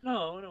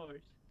 No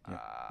worries. Yeah.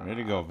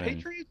 Ready to go, Vin.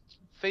 Patriots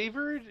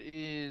favored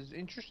is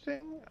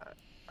interesting.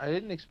 I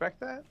didn't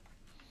expect that.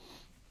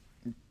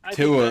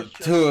 Tua,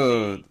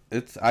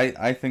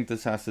 I think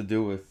this has to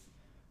do with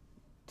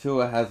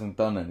Tua hasn't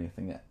done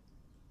anything yet.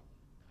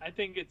 I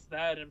think it's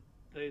that, and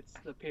it's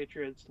the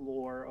Patriots'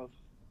 lore of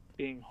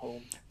being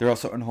home. They're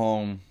also at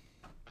home.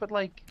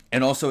 But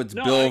and also it's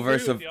Bill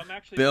versus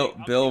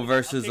Bill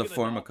versus a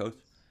former coach.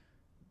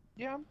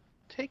 Yeah, I'm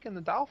taking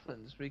the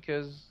Dolphins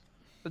because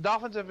the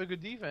Dolphins have a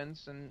good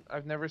defense, and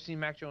I've never seen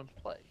Mac Jones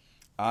play.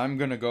 I'm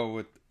gonna go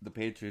with the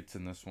Patriots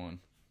in this one.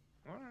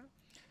 All right.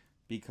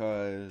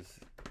 because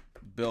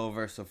Bill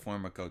versus a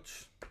former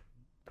coach.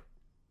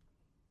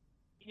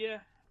 Yeah,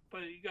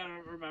 but you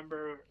gotta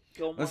remember,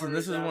 Gilmore. Listen,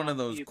 this is out one of on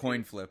those TV.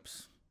 coin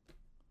flips.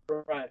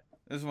 Right.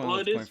 This is one Well,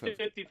 of it those is coin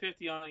flips.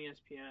 50-50 on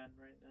ESPN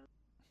right now.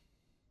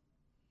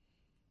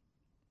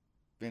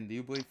 Ben, do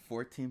you believe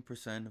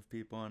 14% of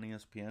people on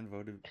ESPN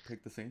voted to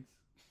pick the Saints?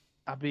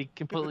 I'll be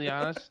completely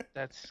honest,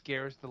 that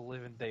scares the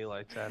living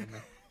daylights out of me.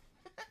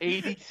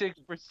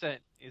 86%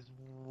 is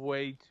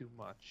way too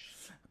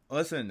much.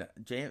 Listen,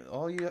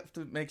 all you have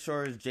to make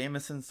sure is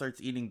Jameson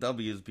starts eating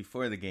W's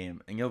before the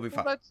game, and you'll be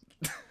fine.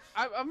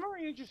 I'm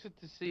very interested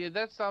to see it.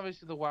 That's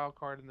obviously the wild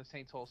card in the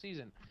Saints whole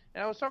season.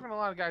 And I was talking to a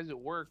lot of guys at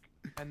work,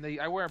 and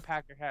I wear a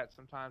Packer hat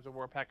sometimes. I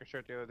wore a Packer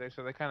shirt the other day,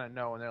 so they kind of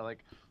know. And they're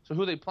like, so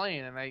who are they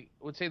playing? And I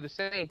would say the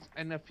Saints,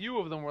 and a few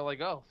of them were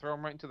like, oh, throw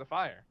them right into the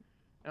fire.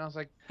 And I was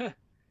like,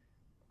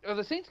 are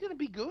the Saints going to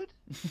be good?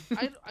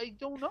 I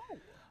don't know.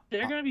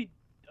 They're going to be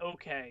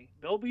okay.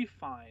 They'll be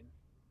fine.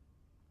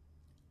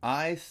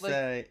 I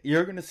say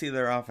you're going to see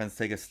their offense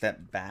take a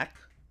step back.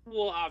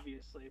 Well,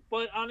 obviously.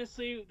 But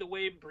honestly, the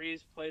way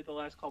Breeze played the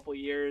last couple of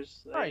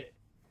years, right.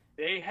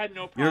 They had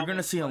no problem. You're going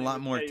to see a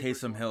lot more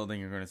Taysom Hill than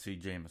you're going to see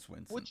Jameis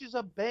Winston. Which is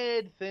a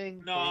bad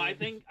thing. No,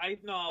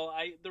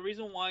 the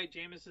reason why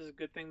Jameis is a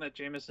good thing that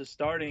Jameis is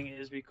starting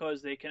is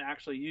because they can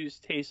actually use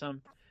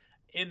Taysom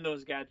in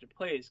those gadget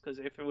plays. Because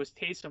if it was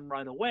Taysom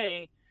right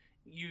away,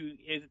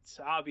 it's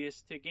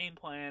obvious to game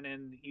plan,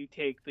 and you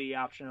take the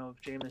option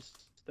of Jameis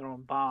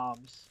throwing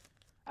bombs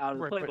out of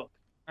the playbook.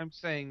 I'm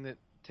saying that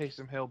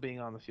Taysom Hill being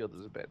on the field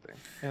is a bad thing,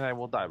 and I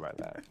will die by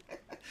that.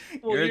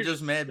 Well, you're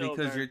just mad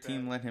because your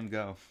team let him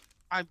go.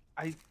 I'm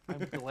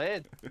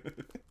glad.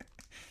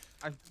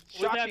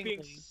 With that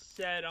being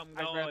said, I'd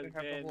rather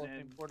have the Hall of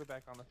Fame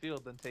quarterback on the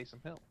field than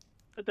Taysom Hill.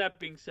 With that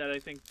being said, I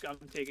think I'm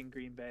taking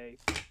Green Bay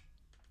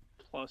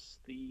minus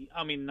the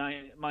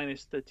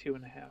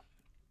 2.5.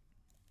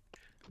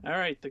 All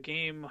right, the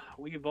game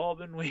we've all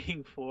been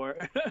waiting for.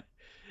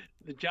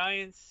 The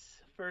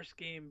Giants' first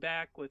game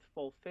back with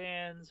full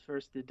fans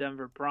versus the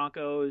Denver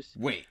Broncos.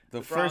 Wait,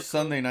 the first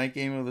Sunday night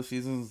game of the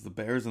season is the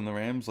Bears and the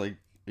Rams? Like,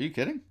 are you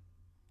kidding?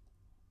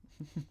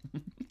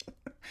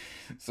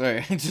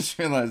 Sorry, I just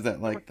realized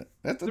that.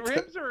 The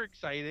Rams are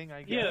exciting,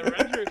 I guess. Yeah, the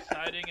Rams are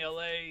exciting.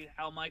 LA,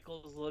 Al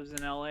Michaels lives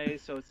in LA,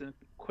 so it's a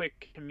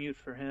quick commute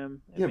for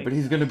him. Yeah, but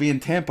he's going to be in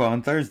Tampa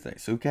on Thursday,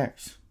 so who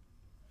cares?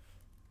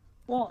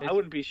 Well, I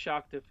wouldn't be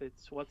shocked if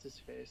it's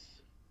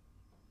what's-his-face.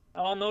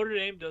 Oh, Notre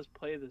Dame does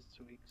play this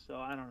week, so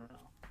I don't know.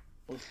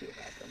 We'll see what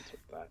happens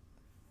with that.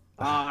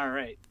 All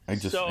right. I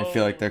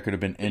feel like there could have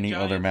been any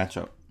other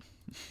matchup.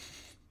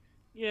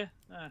 Yeah.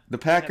 The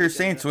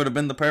Packers-Saints would have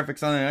been the perfect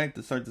Sunday night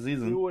to start the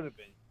season. It would have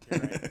been. You're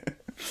right.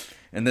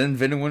 And then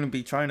Vin wouldn't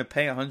be trying to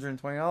pay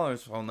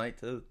 $120 all night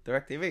to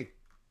DirecTV.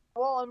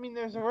 Well, I mean,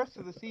 there's the rest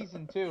of the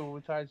season, too,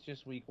 besides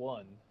just week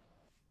 1.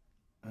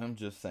 I'm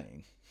just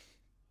saying.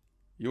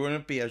 You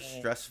wouldn't be as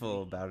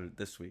stressful about it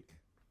this week.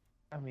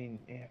 I mean,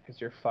 yeah, because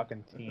your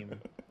fucking team.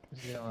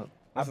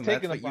 I'm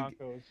taking the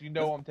Broncos.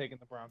 I'm taking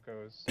the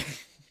Broncos.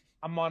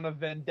 I'm on a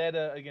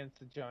vendetta against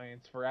the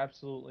Giants for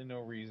absolutely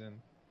no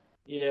reason.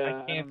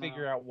 Yeah, I can't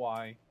figure out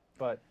why,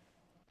 but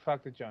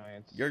fuck the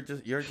Giants. You're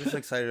just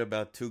excited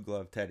about Two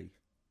Glove Teddy.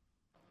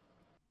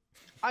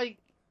 I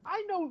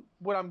know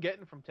what I'm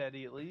getting from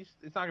Teddy. At least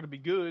it's not going to be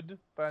good,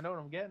 but I know what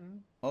I'm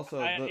getting.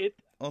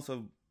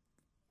 Also,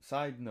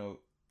 side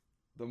note.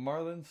 The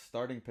Marlins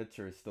starting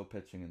pitcher is still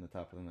pitching in the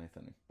top of the 9th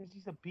inning.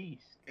 He's a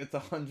beast. It's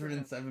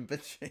 107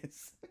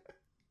 pitches.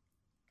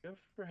 Good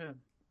for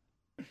him.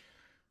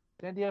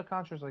 Sandy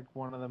Alcantara is like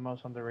one of the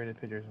most underrated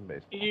pitchers in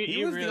baseball.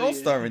 He was really the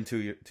All-Star in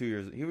 2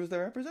 years. He was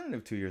their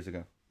representative 2 years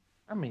ago.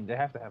 I mean, they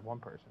have to have one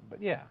person,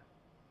 but yeah.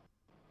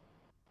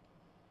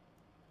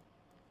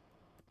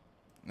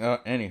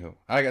 Anywho,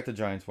 I got the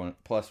Giants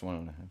plus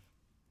 1.5.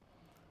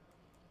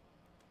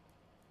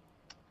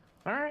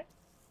 All right.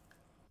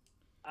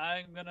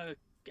 I'm going to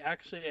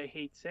actually, I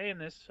hate saying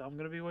this, so I'm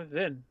going to be with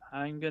Vin.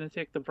 I'm going to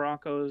take the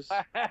Broncos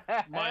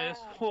minus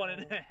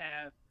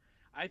 1.5.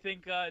 I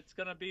think it's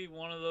going to be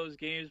one of those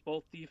games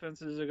both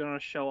defenses are going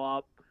to show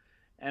up.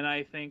 And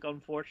I think,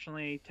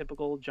 unfortunately,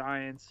 typical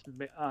Giants,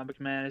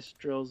 McManus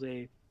drills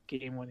a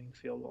game-winning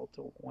field goal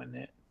to win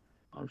it,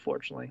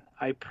 unfortunately.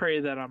 I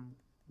pray that I'm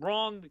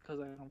wrong because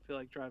I don't feel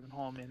like driving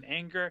home in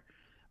anger.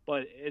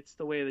 But it's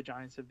the way the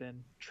Giants have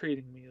been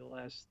treating me the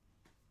last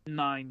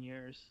 9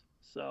 years.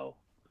 So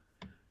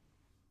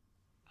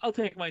I'll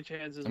take my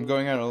chances. I'm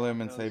going out on a limb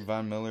and say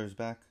Von Miller's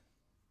back.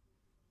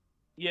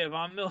 Yeah,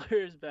 Von Miller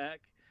is back.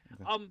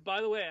 Okay.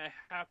 By the way, I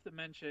have to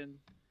mention,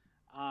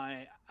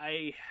 I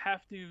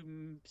have to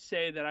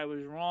say that I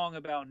was wrong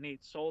about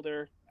Nate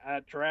Solder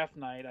at draft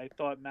night. I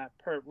thought Matt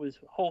Pert was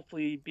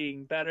hopefully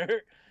being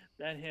better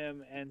than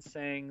him and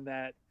saying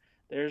that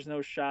there's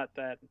no shot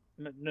that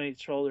Nate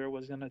Solder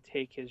was going to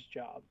take his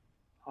job.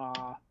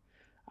 I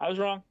was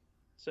wrong.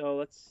 So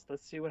let's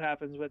see what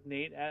happens with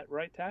Nate at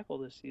right tackle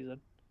this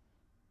season.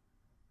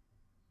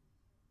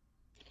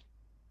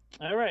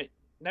 All right,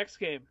 next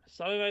game,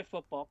 Sunday Night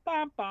Football.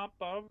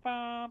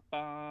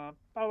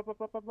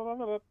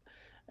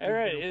 All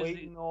right, We've been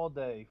waiting all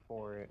day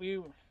for it.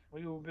 we've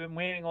been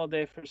waiting all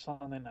day for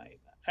Sunday night.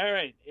 All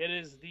right, it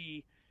is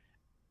the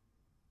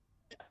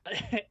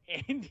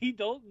Andy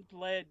Dalton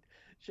led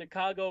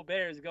Chicago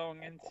Bears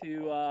going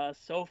into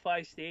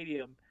SoFi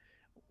Stadium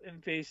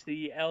and face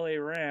the LA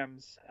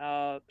Rams.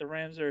 The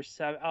Rams are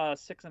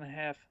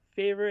 6.5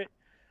 favorite.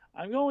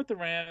 I'm going with the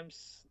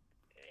Rams.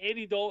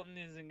 Andy Dalton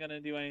isn't going to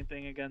do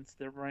anything against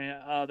the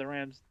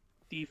Rams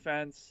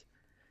defense.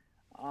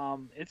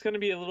 It's going to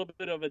be a little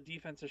bit of a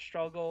defensive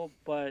struggle,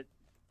 but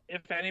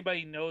if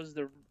anybody knows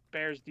the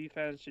Bears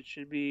defense, it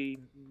should be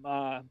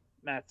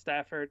Matt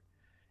Stafford.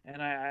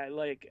 And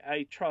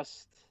I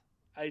trust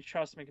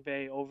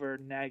McVay over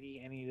Nagy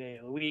any day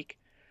of the week.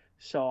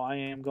 So I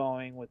am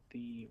going with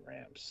the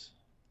Rams.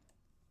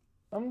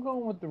 I'm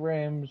going with the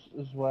Rams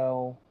as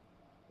well,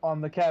 on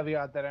the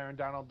caveat that Aaron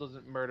Donald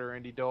doesn't murder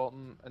Andy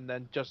Dalton, and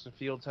then Justin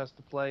Fields has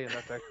to play, and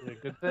that's actually a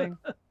good thing.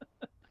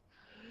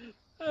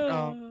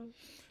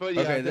 But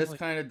yeah, okay, this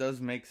kind of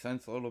does make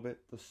sense a little bit.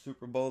 The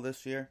Super Bowl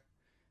this year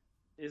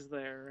is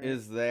there,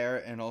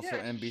 and also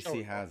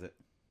NBC has it.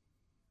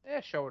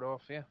 Yeah, show it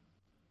off, yeah.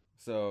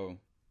 So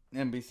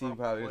NBC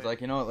probably was like,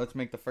 you know what, let's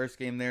make the first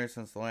game there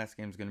since the last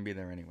game's going to be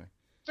there anyway.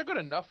 It's a good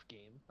enough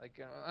game. Like,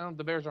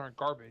 the Bears aren't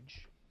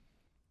garbage.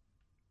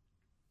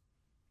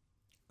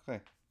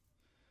 Okay.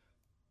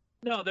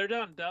 No, they're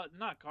not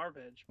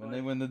garbage. When they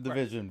win the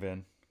division,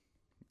 Vin.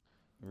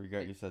 I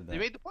forgot you said that. They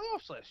made the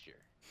playoffs last year.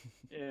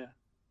 Yeah.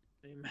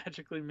 They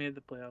magically made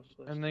the playoffs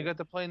last And they got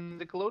to play in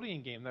the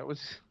Nickelodeon game. That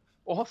was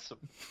awesome.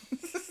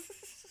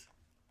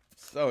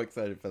 So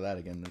excited for that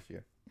again this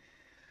year.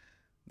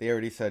 They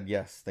already said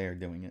yes, they are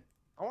doing it.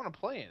 I want to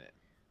play in it.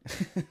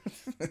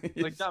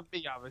 Like, not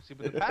me, obviously,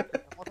 but the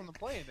Packers. I want them to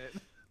play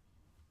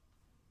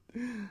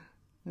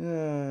in it.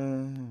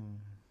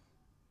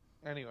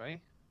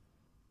 Anyway,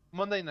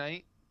 Monday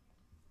night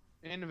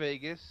in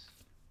Vegas.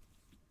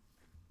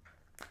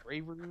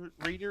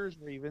 Raiders,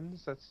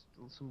 Ravens. That's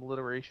some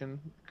alliteration.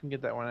 Can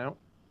get that one out.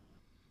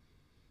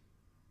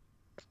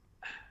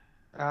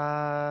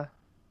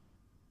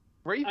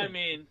 Ravens. I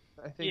mean,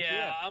 I think,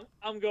 yeah.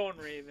 I'm going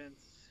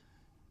Ravens.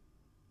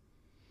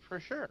 For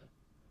sure.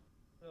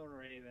 I'm going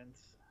Ravens.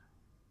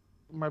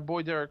 My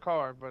boy Derek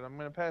Carr, but I'm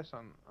gonna pass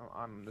on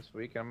him this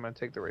week. I'm gonna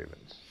take the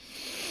Ravens.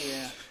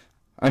 Yeah.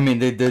 I mean,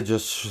 they did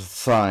just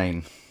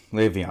sign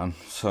Le'Veon,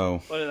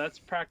 so. But that's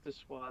practice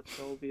squad,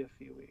 so it'll be a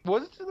few weeks.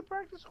 Was it to the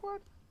practice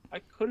squad? I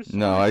could have.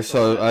 No, I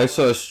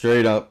saw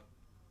straight up.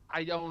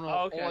 I don't know.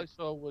 Oh, okay. All I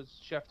saw was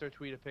Schefter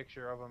tweet a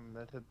picture of him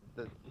that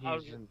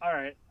he's in. All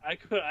right, I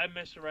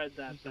misread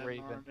that. The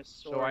Raven.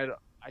 So I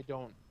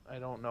don't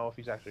know if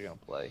he's actually gonna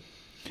play.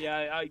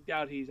 Yeah, I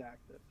doubt he's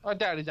active. I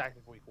doubt he's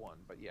active week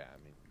 1, but yeah, I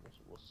mean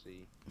we'll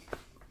see.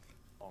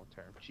 Long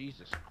term,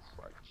 Jesus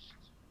Christ.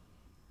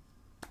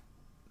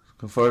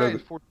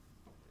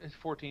 It's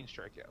 14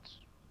 strikeouts.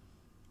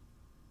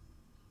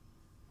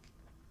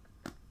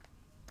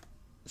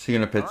 Is he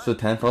gonna pitch the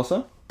 10th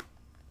also?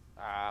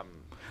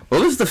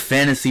 What was the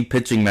fantasy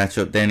pitching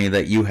matchup, Danny,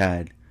 that you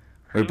had?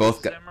 We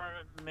both got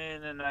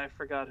Zimmerman, and I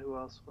forgot who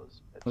else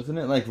was pitching. Wasn't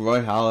it like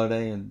Roy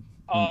Halladay and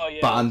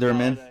Bonderman?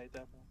 Bonderman?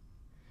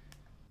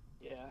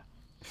 Yeah,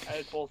 I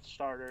had both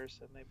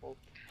starters, and they both.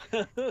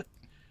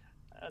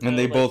 and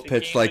they both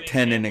pitched like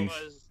 10 innings.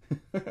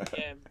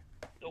 Yeah,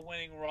 the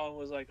winning run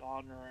was like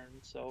on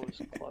run, so it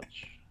was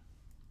clutch.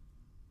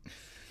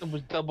 It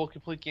was double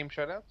complete game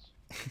shutouts?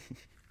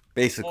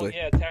 Basically. Well,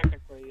 yeah,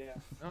 technically, yeah.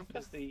 Okay.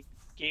 Because the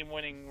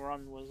game-winning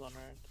run was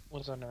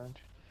unearned.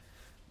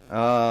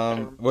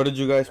 What did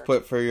you guys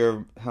put for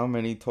your how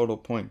many total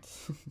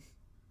points?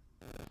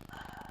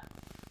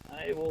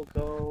 I will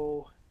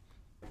go.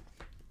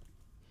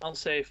 I'll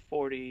say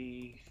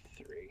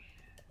 43.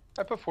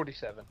 I put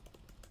 47.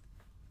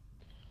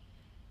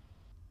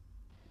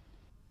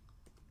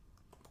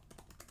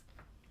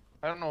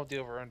 I don't know what the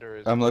over-under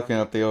is. I'm looking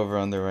up the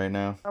over-under right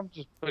now. I'm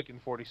just picking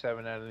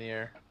 47 out of the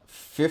air.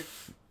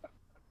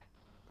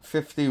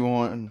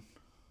 51.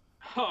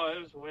 Oh,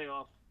 it was way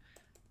off.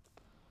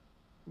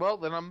 Well,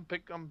 then I'm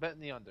betting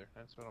the under.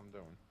 That's what I'm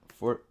doing.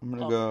 I'm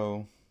gonna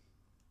go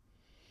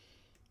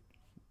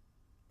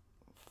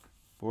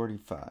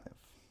 45.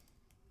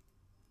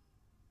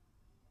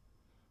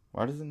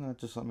 Why does it not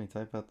just let me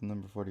type out the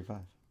number 45?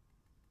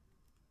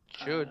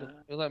 Should.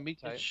 It let me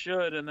type. It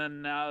should, and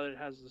then now it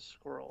has the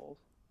scroll.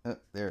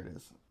 There it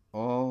is.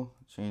 All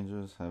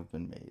changes have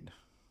been made.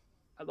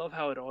 I love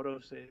how it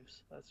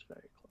auto-saves. That's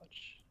very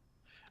clutch.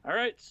 All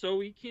right, so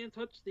we can't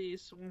touch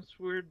these once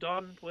we're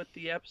done with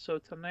the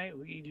episode tonight.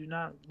 We do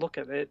not look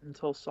at it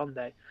until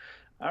Sunday.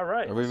 All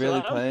right. Are we really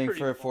playing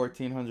for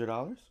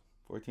 $1,400?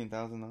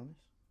 $14,000?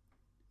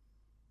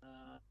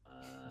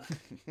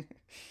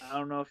 I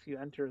don't know if you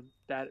enter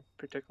that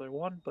particular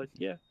one, but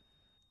yeah,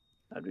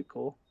 that'd be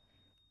cool.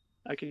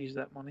 I could use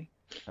that money.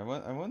 I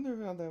wonder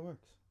how that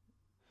works.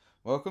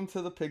 Welcome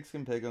to the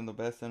Pigskin Pick'em, the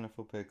best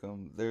NFL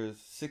Pick'em. There's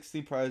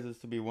 60 prizes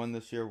to be won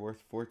this year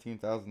worth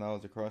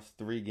 $14,000 across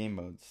 3 game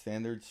modes,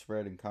 standard,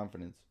 spread, and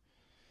confidence.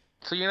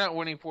 So you're not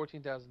winning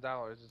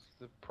 $14,000.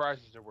 The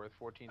prizes are worth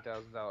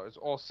 $14,000.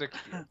 All 60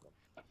 of them.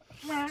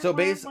 So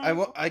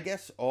I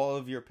guess all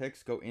of your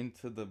picks go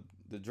into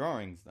the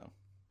drawings though.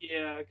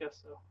 Yeah, I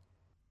guess so.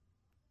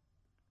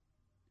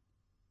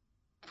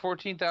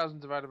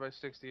 14,000 divided by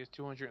 60 is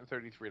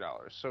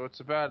 $233. So it's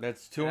about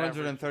That's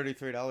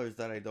 $233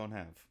 that I don't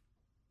have.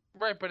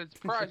 right, but its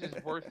prize is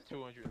worth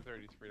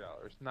 $233,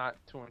 not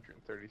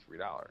 $233.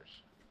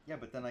 Yeah,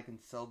 but then I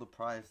can sell the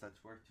prize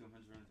that's worth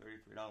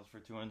 $233 for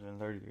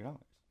 $233. All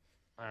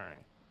right,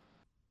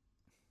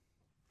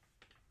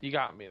 you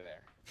got me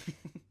there.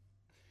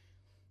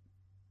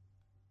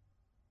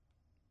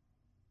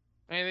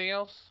 Anything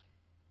else?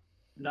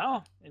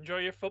 No. Enjoy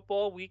your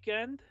football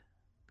weekend.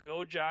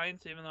 Go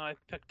Giants, even though I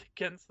picked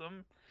against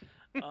them.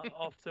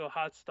 Off to a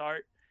hot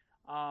start.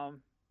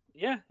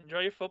 Yeah, enjoy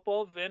your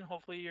football, Vin.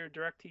 Hopefully your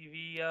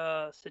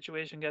DirecTV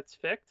situation gets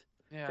fixed.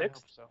 Yeah, I hope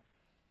so.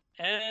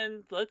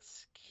 And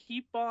let's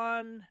keep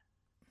on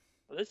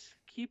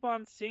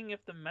seeing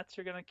if the Mets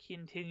are gonna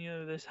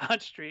continue this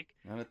hot streak.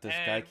 Now that this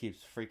guy keeps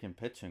freaking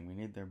pitching, we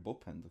need their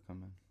bullpen to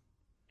come in.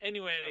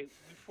 Anyway,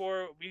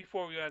 before we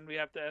end, we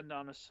have to end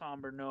on a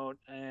somber note,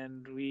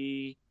 and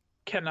we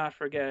cannot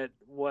forget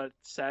what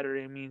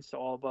Saturday means to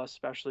all of us,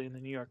 especially in the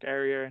New York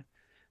area,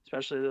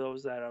 especially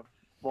those that have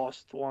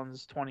lost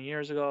ones 20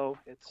 years ago.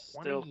 It's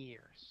 20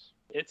 years.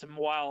 It's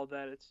wild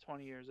that it's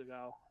 20 years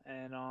ago,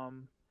 and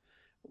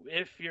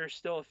if you're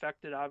still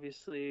affected,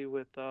 obviously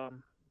with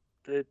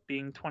it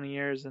being 20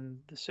 years and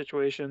the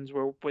situations,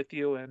 we're with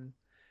you, and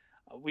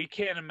we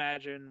can't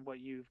imagine what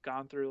you've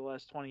gone through the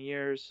last 20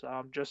 years.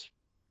 Just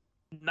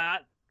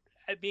not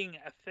being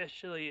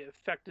officially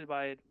affected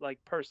by it, like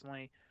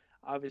personally.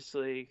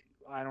 Obviously,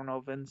 I don't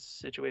know Vince's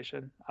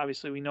situation.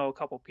 Obviously, we know a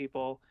couple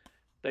people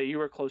that you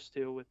were close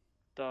to with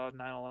the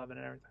 9/11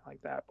 and everything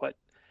like that. But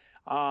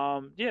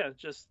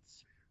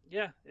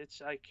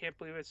it's I can't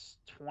believe it's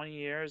 20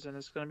 years, and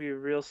it's going to be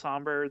real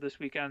somber this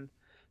weekend,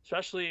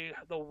 especially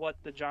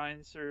what the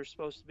Giants are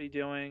supposed to be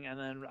doing, and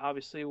then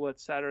obviously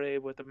what Saturday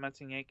with the Mets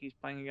and Yankees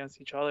playing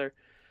against each other.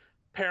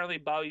 Apparently,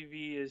 Bobby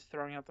V is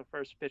throwing out the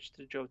first pitch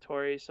to Joe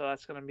Torre, so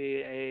that's going to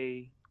be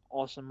a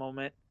awesome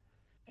moment.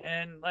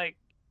 And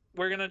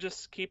we're going to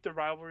just keep the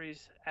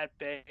rivalries at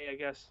bay, I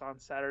guess, on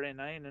Saturday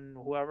night, and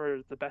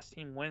whoever the best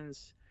team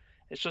wins,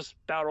 it's just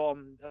about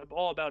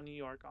all about New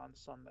York on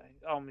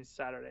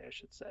Saturday, I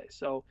should say.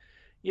 So,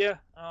 yeah,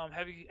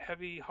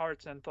 heavy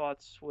hearts and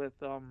thoughts with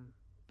the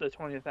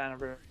 20th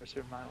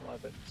anniversary of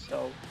 9/11.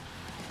 So,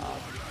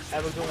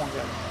 have a good one,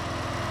 guys.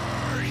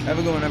 Have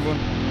a good one,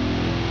 everyone.